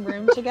same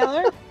room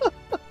together?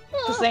 At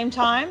the same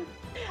time?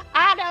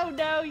 I don't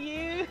know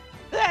you.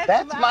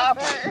 That's my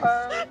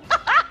turn.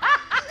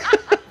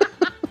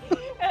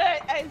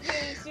 I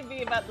said it should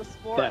be about the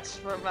sports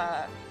from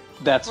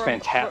That's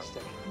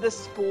fantastic. The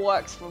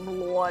sporks from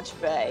Launch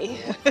Bay.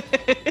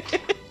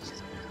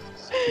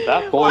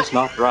 That boy's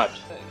not right.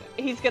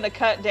 He's going to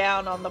cut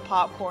down on the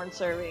popcorn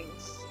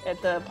servings at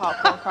the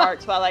popcorn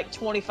carts by like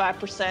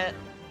 25%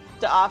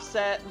 to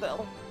offset the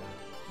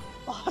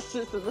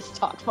losses in the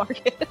stock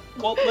market.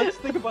 Well, let's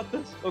think about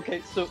this.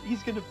 Okay, so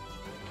he's going to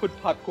put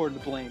popcorn to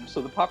blame.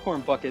 So the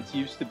popcorn buckets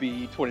used to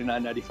be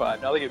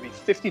 $29.95. Now they're going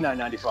to be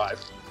 $59.95.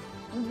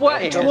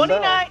 What, And-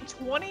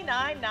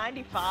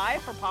 $29.95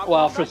 for popcorn?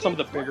 Well, for buckets? some of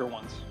the bigger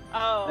ones.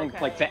 Oh, I think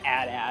okay. like the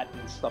AT-AT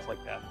and stuff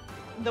like that.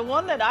 The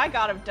one that I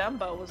got of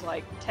Dumbo was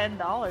like $10,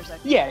 I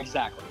think. Yeah,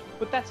 exactly.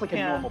 But that's like a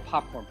Yeah. normal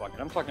popcorn bucket.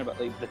 I'm talking about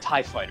like the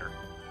TIE Fighter.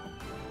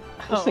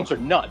 Those Oh. things are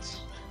nuts.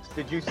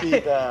 Did you see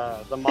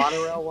the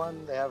monorail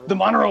one? They have The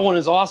monorail one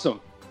is awesome.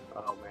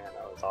 Oh man,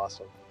 that was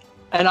awesome.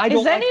 And I don't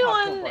Is like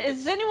popcorn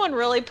buckets. anyone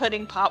really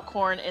putting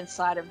popcorn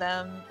inside of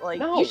them? Like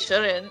No. you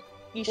shouldn't.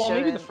 You Well,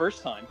 shouldn't. maybe the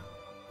first time.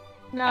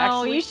 No,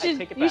 Actually, you I take it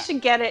should. You back.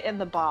 should get it in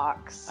the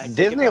box. I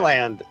take it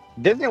back.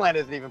 Disneyland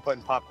isn't even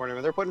putting popcorn in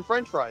it. They're putting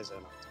French fries in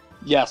them.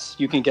 Yes,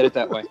 you can get it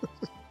that way.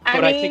 I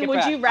but I take mean, it would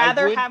back. you I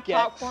rather would have get-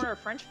 popcorn or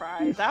French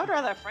fries? I would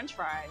rather have French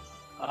fries.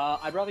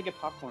 I'd rather get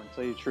popcorn, to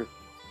tell you the truth.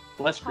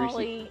 Less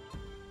greasy.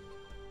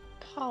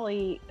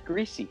 Polly,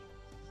 Greasy.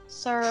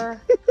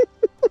 sir,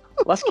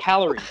 Less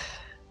calories.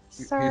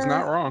 sir. He's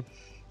not wrong.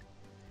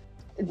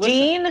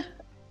 Dean,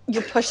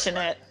 you're pushing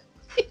it.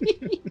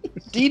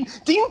 Dean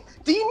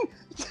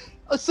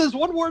says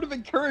one word of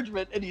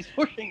encouragement and he's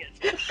pushing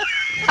it.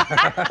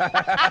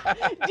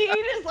 Dean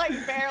is like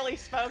barely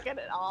spoken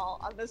at all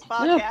on this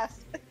podcast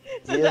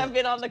since Yeah. I've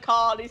been on the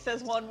call, and he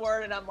says one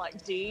word, and I'm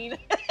like, Dean.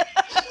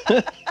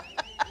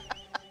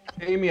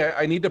 Amy,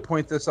 I need to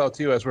point this out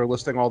to you as we're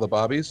listing all the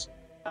Bobbies.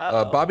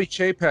 Uh-oh. Bobby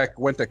Chapek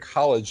went to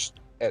college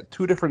at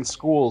 2 different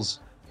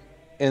schools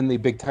in the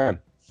Big Ten.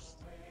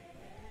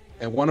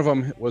 And one of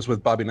them was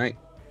with Bobby Knight.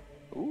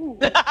 Ooh.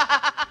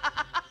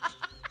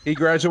 He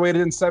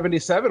graduated in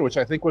 '77, which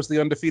I think was the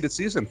undefeated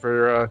season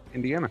for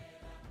Indiana.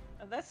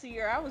 That's the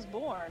year I was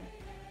born.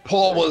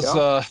 Paul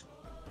There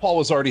you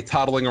was already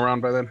toddling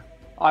around by then.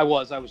 I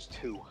was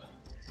 2.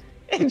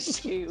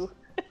 It's you.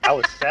 I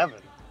was 7.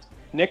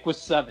 Nick was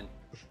 7.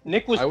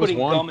 Nick was I was putting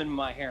 1. gum in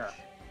my hair.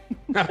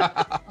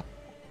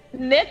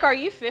 Nick, are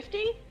you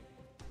 50?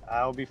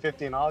 I'll be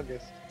 50 in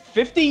August.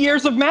 50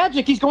 years of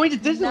magic. He's going to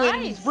Disneyland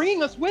and he's Nice.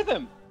 bringing us with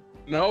him.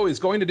 No, he's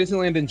going to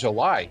Disneyland in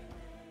July.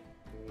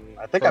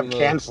 I think From I'm the-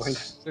 canceling.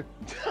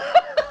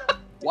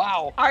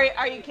 Wow.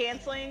 Are you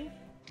canceling?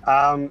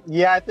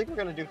 Yeah, I think we're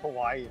gonna do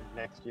Hawaii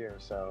next year.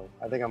 So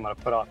I think I'm gonna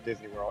put off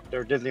Disney World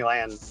or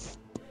Disneyland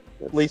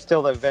at least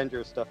till the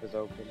Avengers stuff is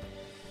open.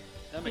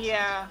 That makes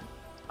Yeah. sense.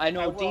 I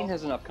know I will. Dean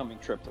has an upcoming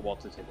trip to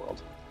Walt Disney World.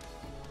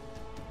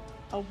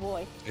 Oh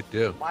boy. It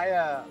do.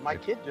 My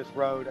kid just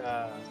rode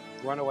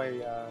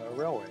Runaway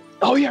Railway.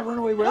 Oh yeah,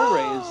 Runaway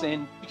Railway is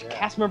in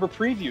cast member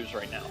previews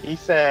right now. He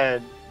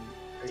said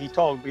he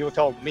told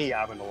me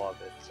I'm gonna love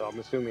it, so I'm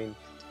assuming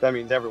that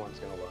means everyone's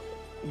gonna love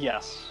it.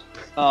 Yes.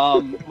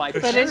 My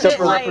But is it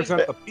like,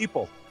 represent the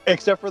people.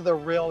 Except for the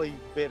really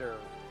bitter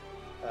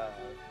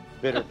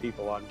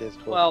people on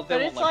Discord. well, they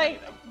but won't it's let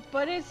like, me know.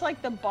 but it's like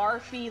the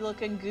barfy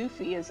looking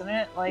Goofy, isn't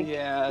it? Like,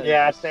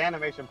 yeah, it's the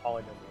animation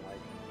Polly doesn't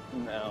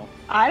like. No.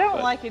 I don't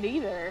But- like it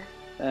either.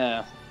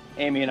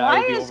 Amy and Why I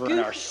would be is over in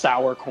our Goofy-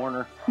 sour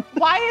corner.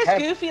 Why is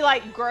Have- Goofy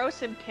like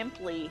gross and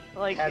pimply?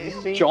 Like, Have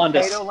you seen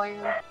Jaundice. Potato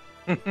Land?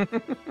 Have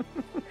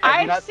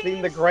I've you not seen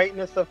seen the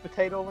greatness of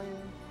Potato Land?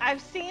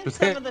 I've seen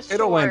some of the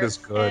Potato Land is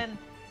shorts, good. and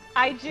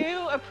I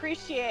do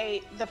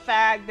appreciate the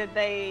fact that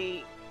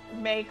they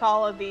make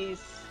all of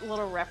these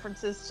little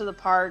references to the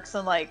parks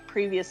and like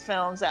previous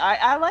films.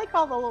 I like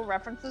all the little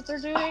references they're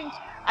doing.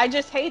 I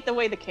just hate the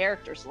way the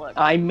characters look.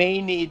 I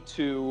may need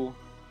to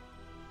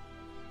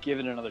give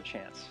it another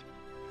chance.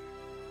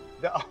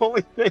 The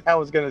only thing I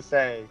was gonna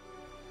say,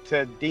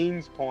 to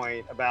Dean's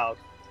point about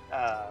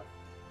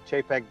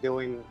Chapek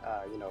doing,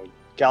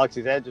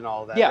 Galaxy's Edge and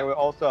all that, Yeah. there were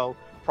also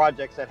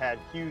projects that had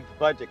huge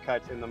budget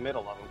cuts in the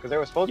middle of them because there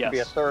was supposed to be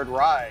a Yes. third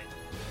ride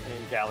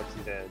in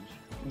Galaxy's Edge.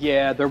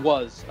 Yeah, there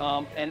was.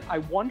 And I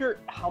wonder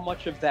how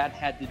much of that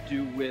had to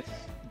do with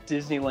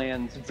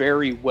Disneyland's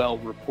very well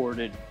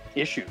reported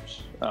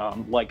issues.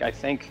 Like, I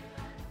think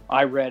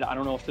I read, I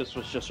don't know if this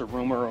was just a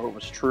rumor or it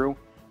was true,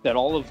 that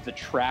all of the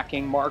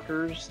tracking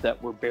markers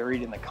that were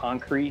buried in the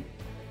concrete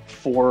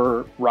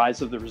for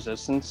Rise of the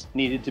Resistance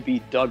needed to be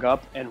dug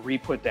up and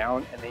re-put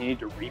down, and they needed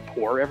to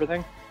re-pour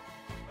everything.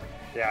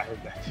 Yeah, I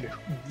heard that too.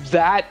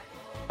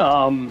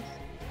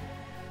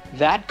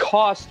 That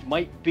cost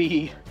might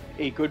be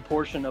a good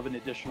portion of an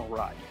additional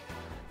ride.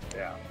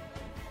 Yeah.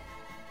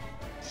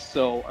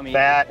 So, I mean,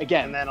 That,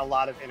 again, and then a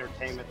lot of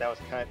entertainment that was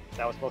cut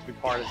that was supposed to be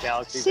part of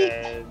Galaxy's See,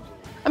 Edge.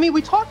 I mean,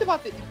 we talked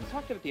about the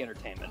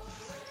entertainment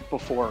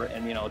before,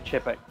 and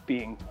Chapek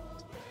being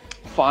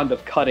fond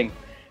of cutting.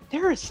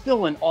 There is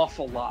still an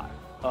awful lot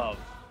of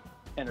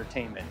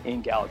entertainment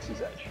in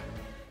Galaxy's Edge.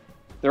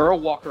 There are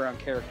walk-around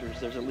characters.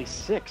 There's at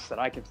least 6 that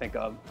I can think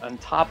of, on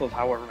top of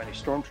however many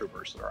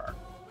stormtroopers there are.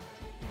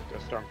 The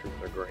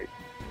Stormtroopers are great.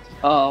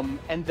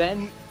 And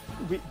then,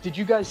 did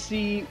you guys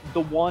see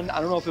the one? I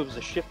don't know if it was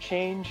a shift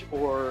change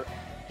or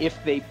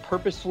if they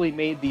purposefully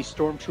made the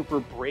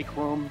Stormtrooper break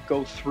room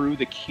go through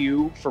the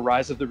queue for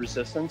Rise of the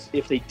Resistance.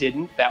 If they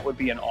didn't, that would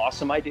be an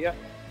awesome idea.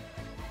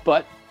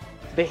 But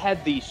they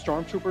had the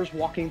Stormtroopers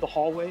walking the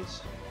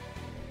hallways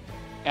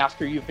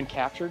after you've been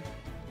captured.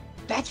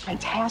 That's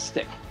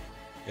fantastic.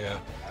 Yeah.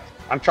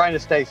 I'm trying to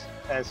stay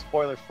as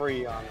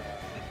spoiler-free on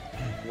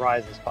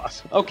Rise as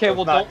possible. Okay, It's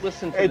well, not- don't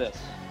listen to this.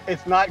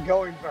 It's not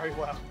going very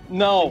well.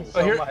 No.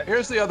 So much.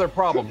 Here's the other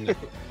problem.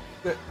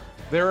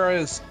 There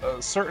is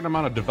a certain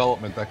amount of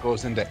development that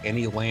goes into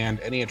any land,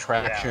 any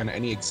attraction,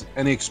 any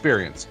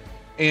experience,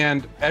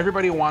 and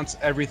everybody wants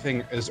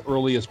everything as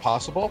early as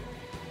possible.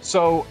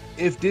 So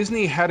if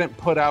Disney hadn't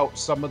put out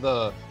some of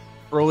the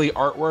early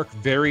artwork,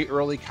 very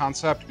early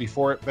concept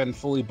before it been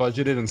fully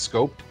budgeted and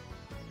scoped,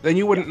 then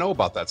you wouldn't know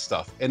about that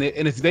stuff. And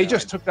if they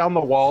just took down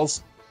the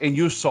walls and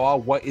you saw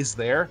what is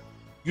there,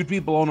 you'd be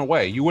blown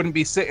away. You wouldn't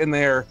be sitting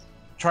there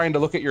trying to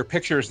look at your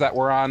pictures that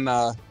were on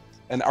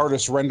an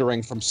artist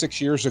rendering from 6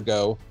 years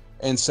ago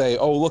and say,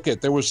 "Oh, look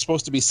there was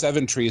supposed to be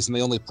 7 trees and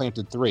they only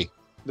planted 3."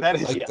 That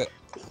is Yeah.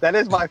 that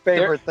is my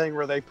favorite thing,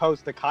 where they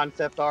post the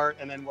concept art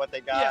and then what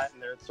they got,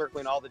 and they're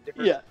circling all the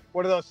different. Yeah.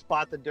 What are those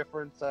spot the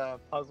difference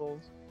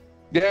puzzles?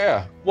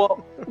 Yeah.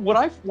 Well, what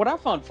I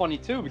found funny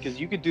too, because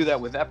you could do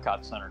that with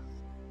Epcot Center.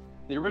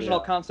 The original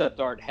concept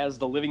art has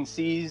the Living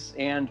Seas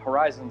and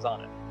Horizons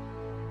on it.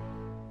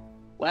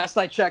 Last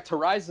I checked,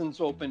 Horizons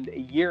opened a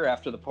year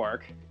after the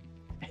park,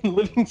 and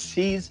Living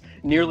Seas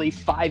nearly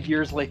 5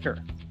 years later.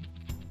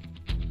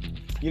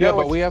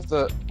 But we have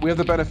the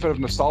benefit of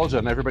nostalgia,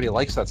 and everybody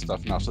likes that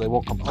stuff now, so they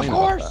won't complain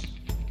about that.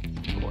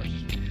 Of course.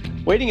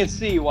 Waiting and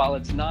see, while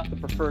it's not the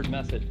preferred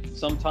method,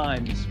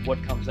 sometimes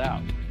what comes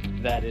out,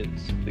 that is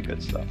the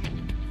good stuff.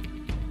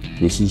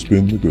 This has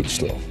been The Good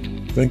Stuff.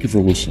 Thank you for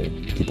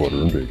listening to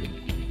Butter and Bacon.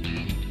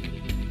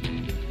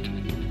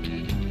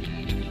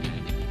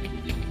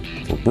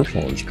 For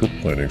personalized trip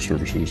planning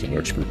services and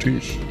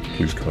expertise,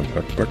 please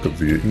contact Becca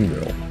via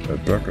email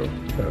at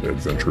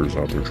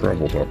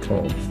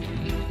becca@adventuresouttheretravel.com,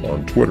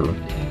 on Twitter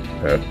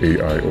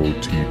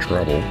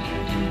 @AIOTtravel,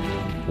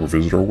 or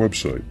visit our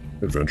website,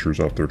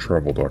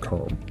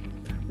 adventuresouttheretravel.com,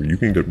 where you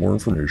can get more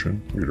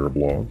information, read our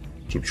blog,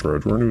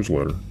 subscribe to our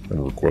newsletter,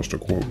 and request a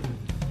quote.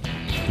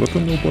 Let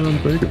them know Butter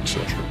and Bacon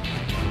sent you.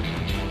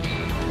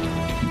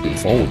 You can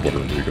follow Butter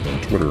and Bacon on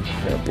Twitter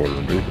 @Butter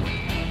and Bacon,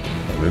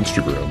 on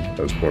Instagram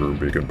as Butter and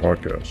Bacon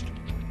Podcast,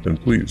 and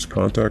please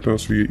contact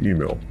us via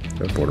email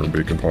at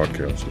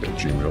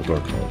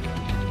butterandbaconpodcast@gmail.com.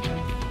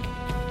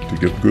 To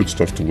get the good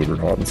stuff delivered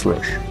hot and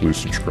fresh, please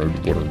subscribe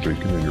to Butter and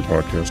Bacon in your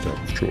podcast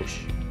app of choice.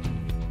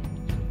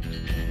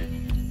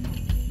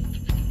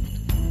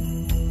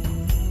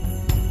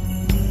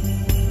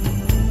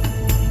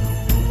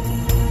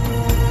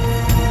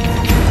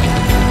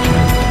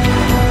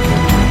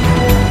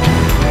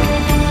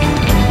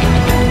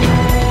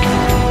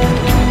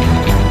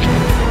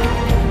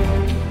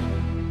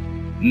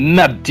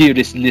 My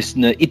dearest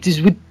listener, it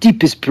is with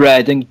deepest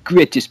pride and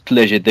greatest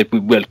pleasure that we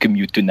welcome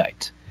you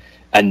tonight.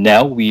 And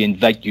now we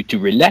invite you to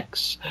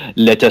relax.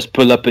 Let us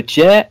pull up a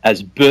chair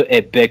as Beux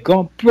et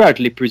Bacon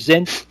proudly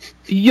present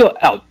your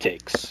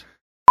outtakes.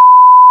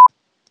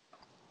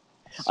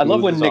 I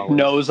love when Nick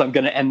knows I'm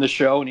going to end the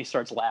show and he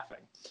starts laughing.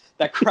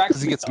 That cracks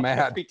me he gets up mad.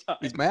 every time.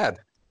 He's mad.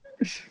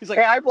 He's like,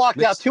 hey, I blocked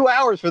out 2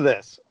 hours for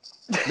this.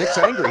 Nick's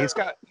angry. He's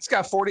got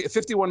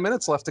 51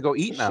 minutes left to go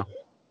eat now.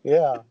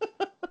 Yeah.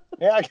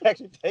 Yeah, I can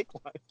actually take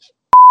lunch.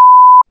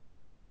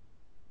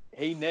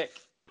 Hey, Nick.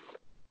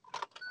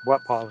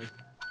 What, Polly?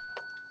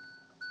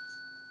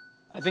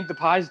 I think the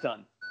pie's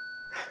done.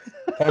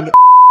 Turn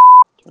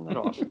that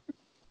off.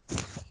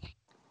 Let's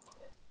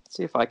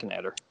see if I can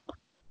add her.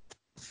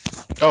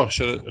 Oh,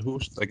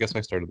 I guess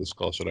I started this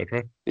call. Should I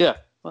try? Yeah.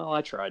 Well,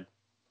 I tried.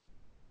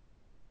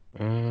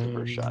 Give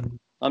her a shot.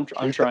 I'm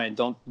trying.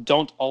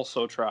 Don't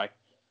also try.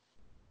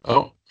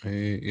 Oh,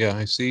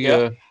 I see.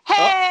 Yeah.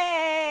 Hey!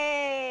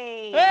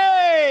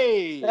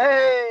 Hey!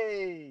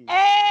 Hey!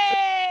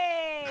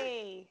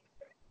 Hey!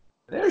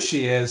 There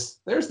she is.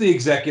 There's the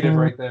executive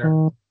right there.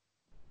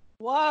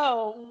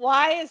 Whoa!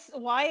 Why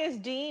is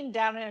Dean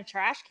down in a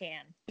trash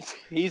can?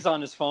 He's on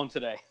his phone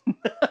today.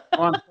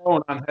 on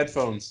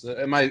headphones.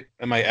 Am I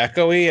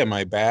echoey? Am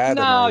I bad?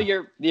 No,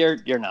 you're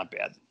not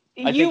bad.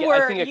 You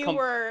were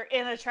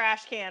in a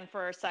trash can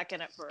for a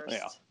second at first.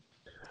 Yeah.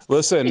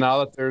 Listen, now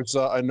that there's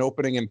an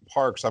opening in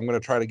parks, I'm going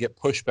to try to get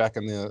pushed back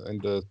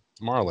into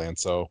Tomorrowland.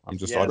 So I'm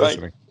just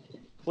auditioning. Right.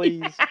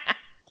 Please.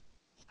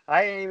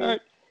 Hi, Amy.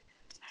 Right.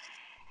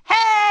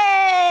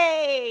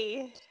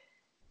 Hey!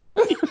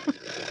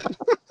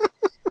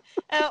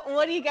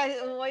 What are you guys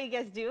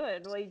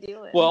doing? What are you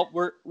doing? Well,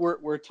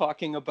 we're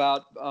talking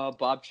about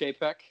Bob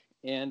Chapek,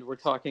 and we're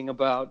talking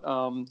about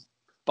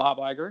Bob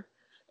Iger,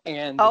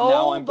 and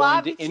now I'm going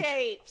Bobby to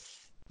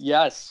Chapes.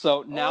 Yes,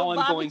 so now I'm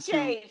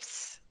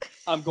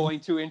going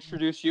to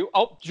introduce you.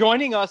 Oh,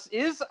 joining us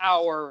is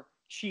our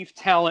Chief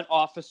Talent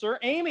Officer,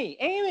 Amy.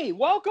 Amy,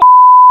 welcome.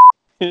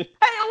 Hey,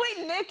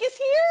 wait, Nick is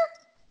here?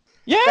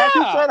 Yeah. That's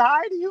who said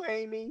hi to you,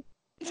 Amy.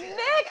 Nick,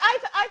 I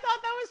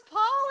thought that was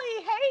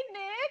Polly. Hey,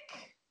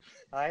 Nick.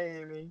 Hi,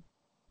 Amy.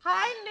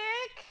 Hi,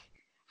 Nick.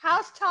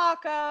 How's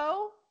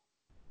Taco?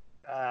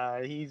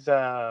 He's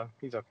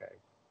okay.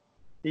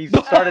 He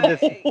started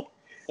this.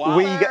 Wow.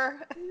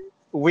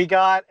 We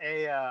got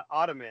a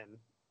ottoman,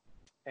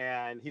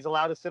 and he's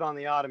allowed to sit on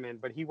the ottoman,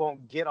 but he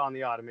won't get on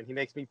the ottoman. He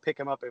makes me pick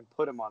him up and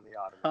put him on the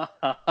ottoman.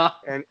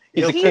 And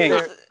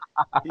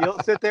he'll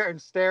sit there and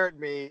stare at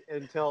me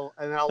and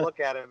then I'll look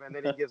at him, and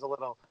then he gives a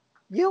little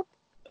yelp,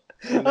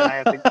 and then I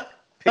have to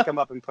pick him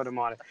up and put him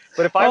on it.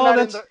 But if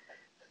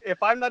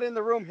I'm not in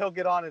the room, he'll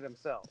get on it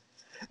himself.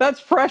 That's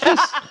precious.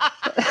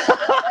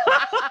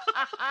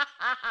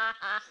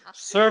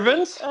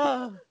 Servant,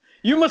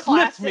 you must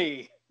lift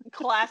me.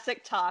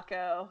 Classic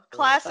Taco.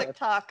 Classic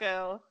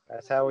Taco.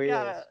 That's how he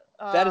is.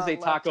 That is a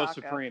taco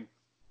supreme.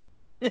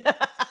 The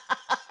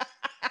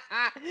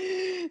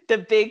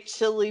big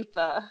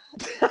chalupa.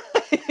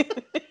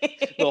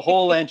 The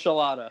whole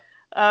enchilada.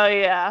 Oh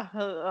yeah.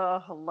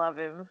 Oh, love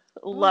him.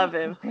 Love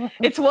him.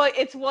 It's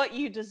what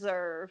you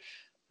deserve.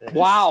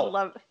 Wow.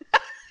 Love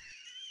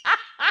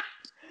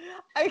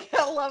I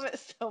love it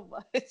so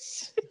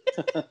much.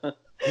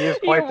 He is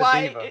quite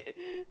the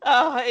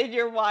diva. And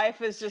your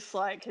wife is just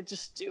like,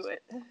 just do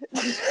it.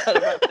 Just cut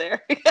him up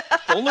there.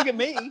 Don't look at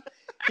me.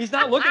 He's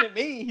not looking at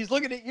me. He's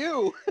looking at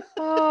you.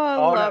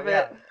 Oh, I love it.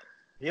 Yeah.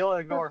 He'll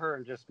ignore her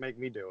and just make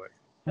me do it.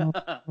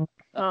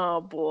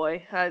 Oh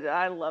boy,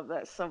 I love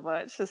that so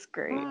much. It's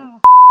great.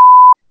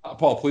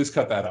 Paul, please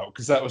cut that out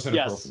because that was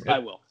inappropriate. Yes, I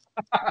will.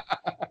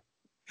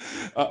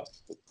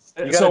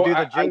 You gotta do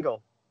the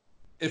jingle.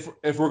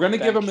 If we're gonna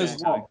give him his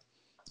long,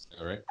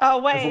 all right.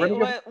 Oh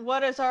wait,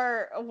 what's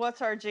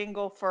our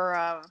jingle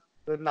for?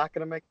 They're not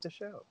gonna make the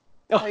show.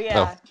 Oh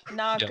yeah,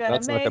 not gonna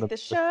make the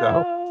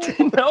show.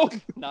 No,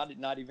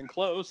 not even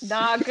close.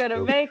 Not gonna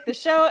make the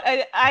show.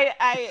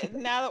 I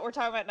now that we're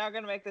talking about not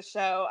gonna make the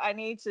show, I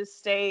need to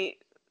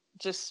state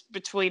just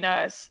between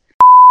us.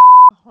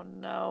 Oh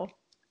no.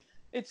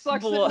 It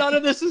sucks that none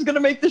of this is going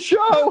to make the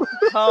show.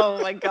 Oh,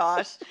 my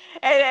gosh.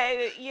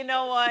 And you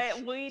know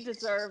what? We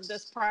deserve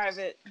this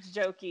private,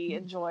 jokey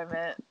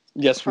enjoyment.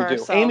 Yes, we do.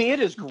 Ourselves. Amy,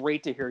 it is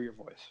great to hear your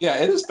voice. Yeah,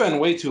 it has been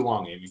way too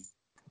long, Amy.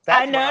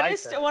 I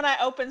noticed when I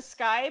opened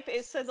Skype,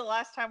 it said the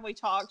last time we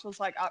talked was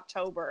like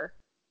October.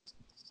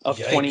 Of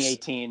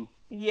 2018.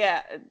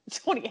 Yeah,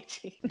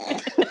 2018.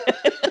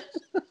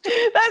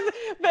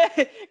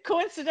 But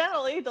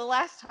coincidentally, the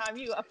last time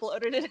you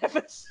uploaded an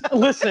episode.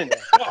 Listen,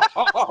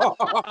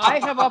 I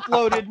have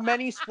uploaded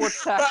many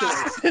sports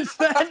spectaculars since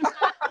then.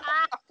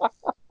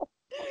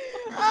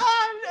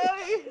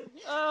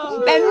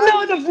 And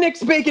none of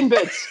Nick's bacon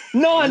bits.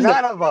 None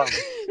of them.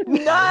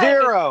 None.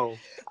 Zero.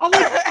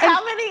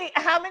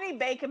 How many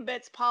bacon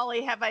bits,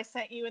 Polly, have I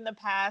sent you in the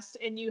past,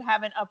 and you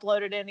haven't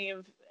uploaded any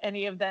of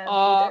them?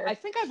 I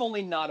think I've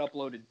only not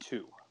uploaded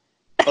 2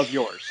 of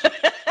yours.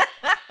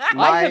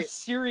 I have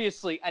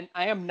seriously, and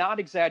I am not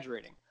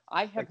exaggerating,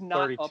 I have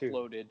not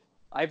uploaded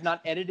I have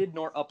not edited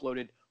nor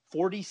uploaded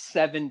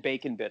 47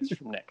 bacon bits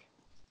from Nick.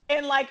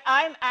 And like,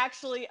 I'm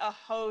actually a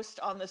host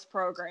on this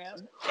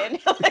program, and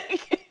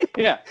like,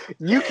 yeah,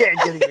 you can't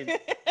get even,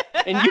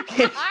 and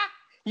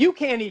you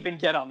can't even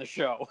get on the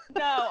show.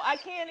 No, I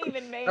can't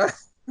even make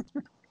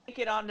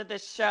it onto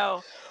this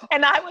show,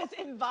 and I was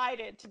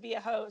invited to be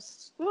a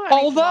host.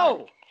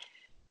 Although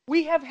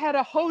we have had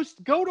a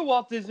host go to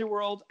Walt Disney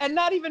World and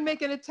not even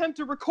make an attempt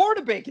to record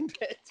a bacon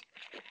bit.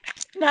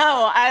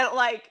 No, I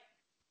like,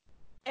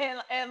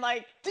 and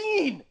like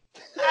Dean,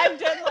 I've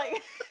done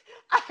like.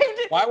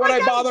 Why would I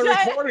bother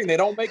recording? They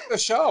don't make the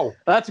show.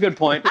 That's a good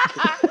point.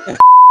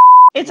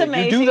 It's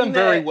amazing. You do them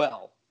very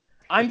well.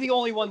 I'm the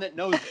only one that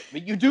knows it,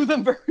 but you do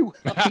them very well.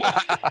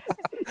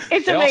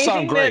 It's they amazing all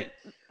sound great.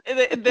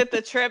 that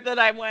the trip that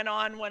I went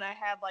on when I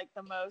had like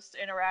the most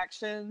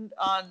interaction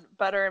on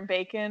Butter and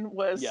Bacon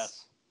was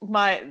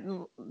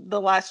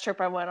the last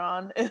trip I went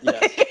on.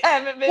 Yes. I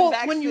haven't been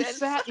back when since. You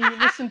sat and you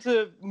listened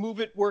to Move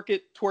It, Work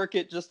It, Twerk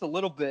It just a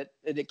little bit,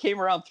 and it came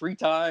around 3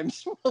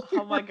 times.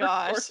 Oh my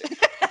gosh.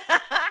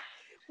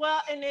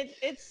 Well, and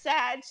it's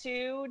sad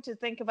too to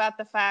think about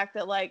the fact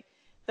that like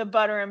the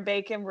Butter and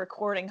Bacon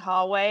recording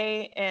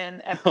hallway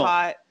in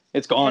Epcot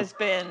it's gone. Has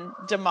been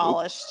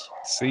demolished.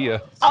 See ya.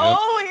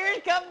 Oh,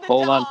 here come the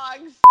Hold dogs.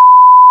 on.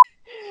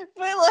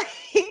 But like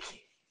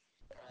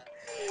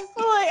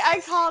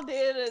I called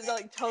in and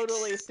like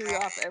totally threw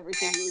off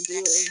everything you were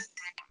doing.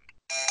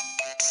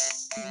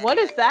 What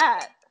is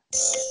that?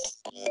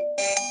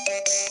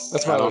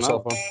 That's my other cell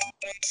phone.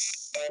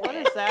 What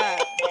is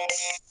that?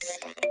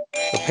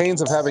 The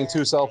pains of having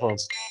 2 cell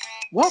phones.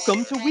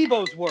 Welcome to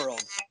Weebo's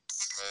World.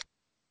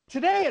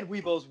 Today at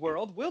Weebo's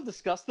World, we'll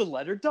discuss the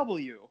letter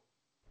W.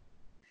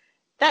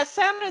 That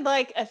sounded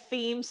like a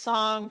theme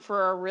song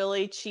for a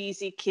really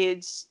cheesy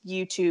kids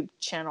YouTube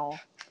channel.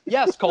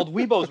 Yes, called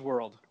Weebo's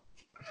World.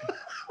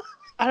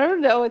 I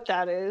don't know what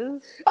that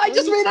is. I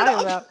just made it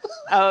up. About?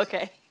 Oh,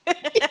 okay.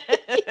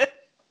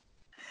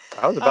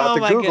 I was about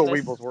to Google goodness.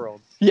 Weeble's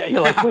World. Yeah,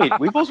 you're like, wait,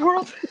 Weebo's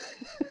World?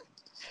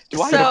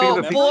 Do I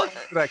So, know?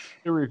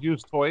 Who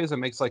reviews toys and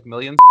makes like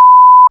millions?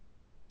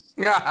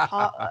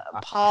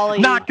 Polly.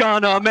 Not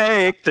gonna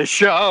make the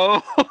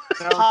show.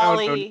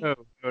 Polly. No.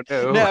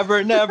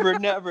 Never, never,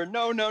 never.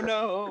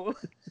 No.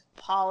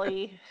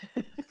 Polly.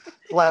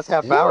 Last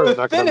half hour is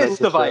The not going to make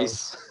thinnest the of show.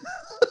 ice.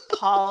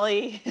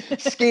 Polly.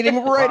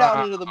 Skating right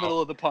out into the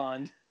middle of the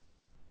pond.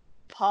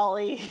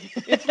 Polly.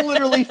 It's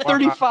literally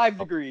 35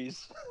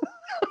 degrees.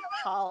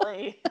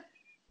 Polly.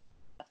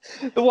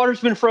 The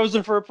water's been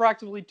frozen for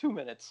approximately 2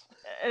 minutes.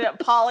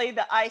 Polly,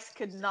 the ice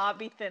could not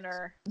be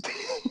thinner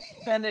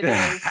than it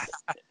is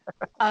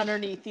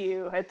underneath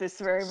you at this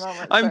very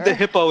moment. I'm sir. the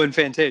hippo in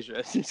Fantasia.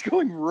 It's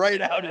going right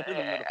out into the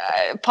middle.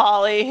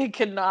 Polly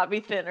could not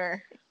be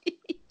thinner.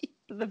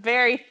 The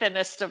very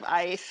thinnest of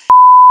ice.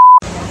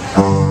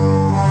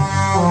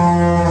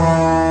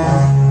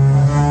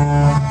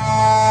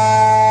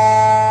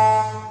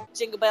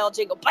 Jingle bell,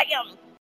 jingle bam.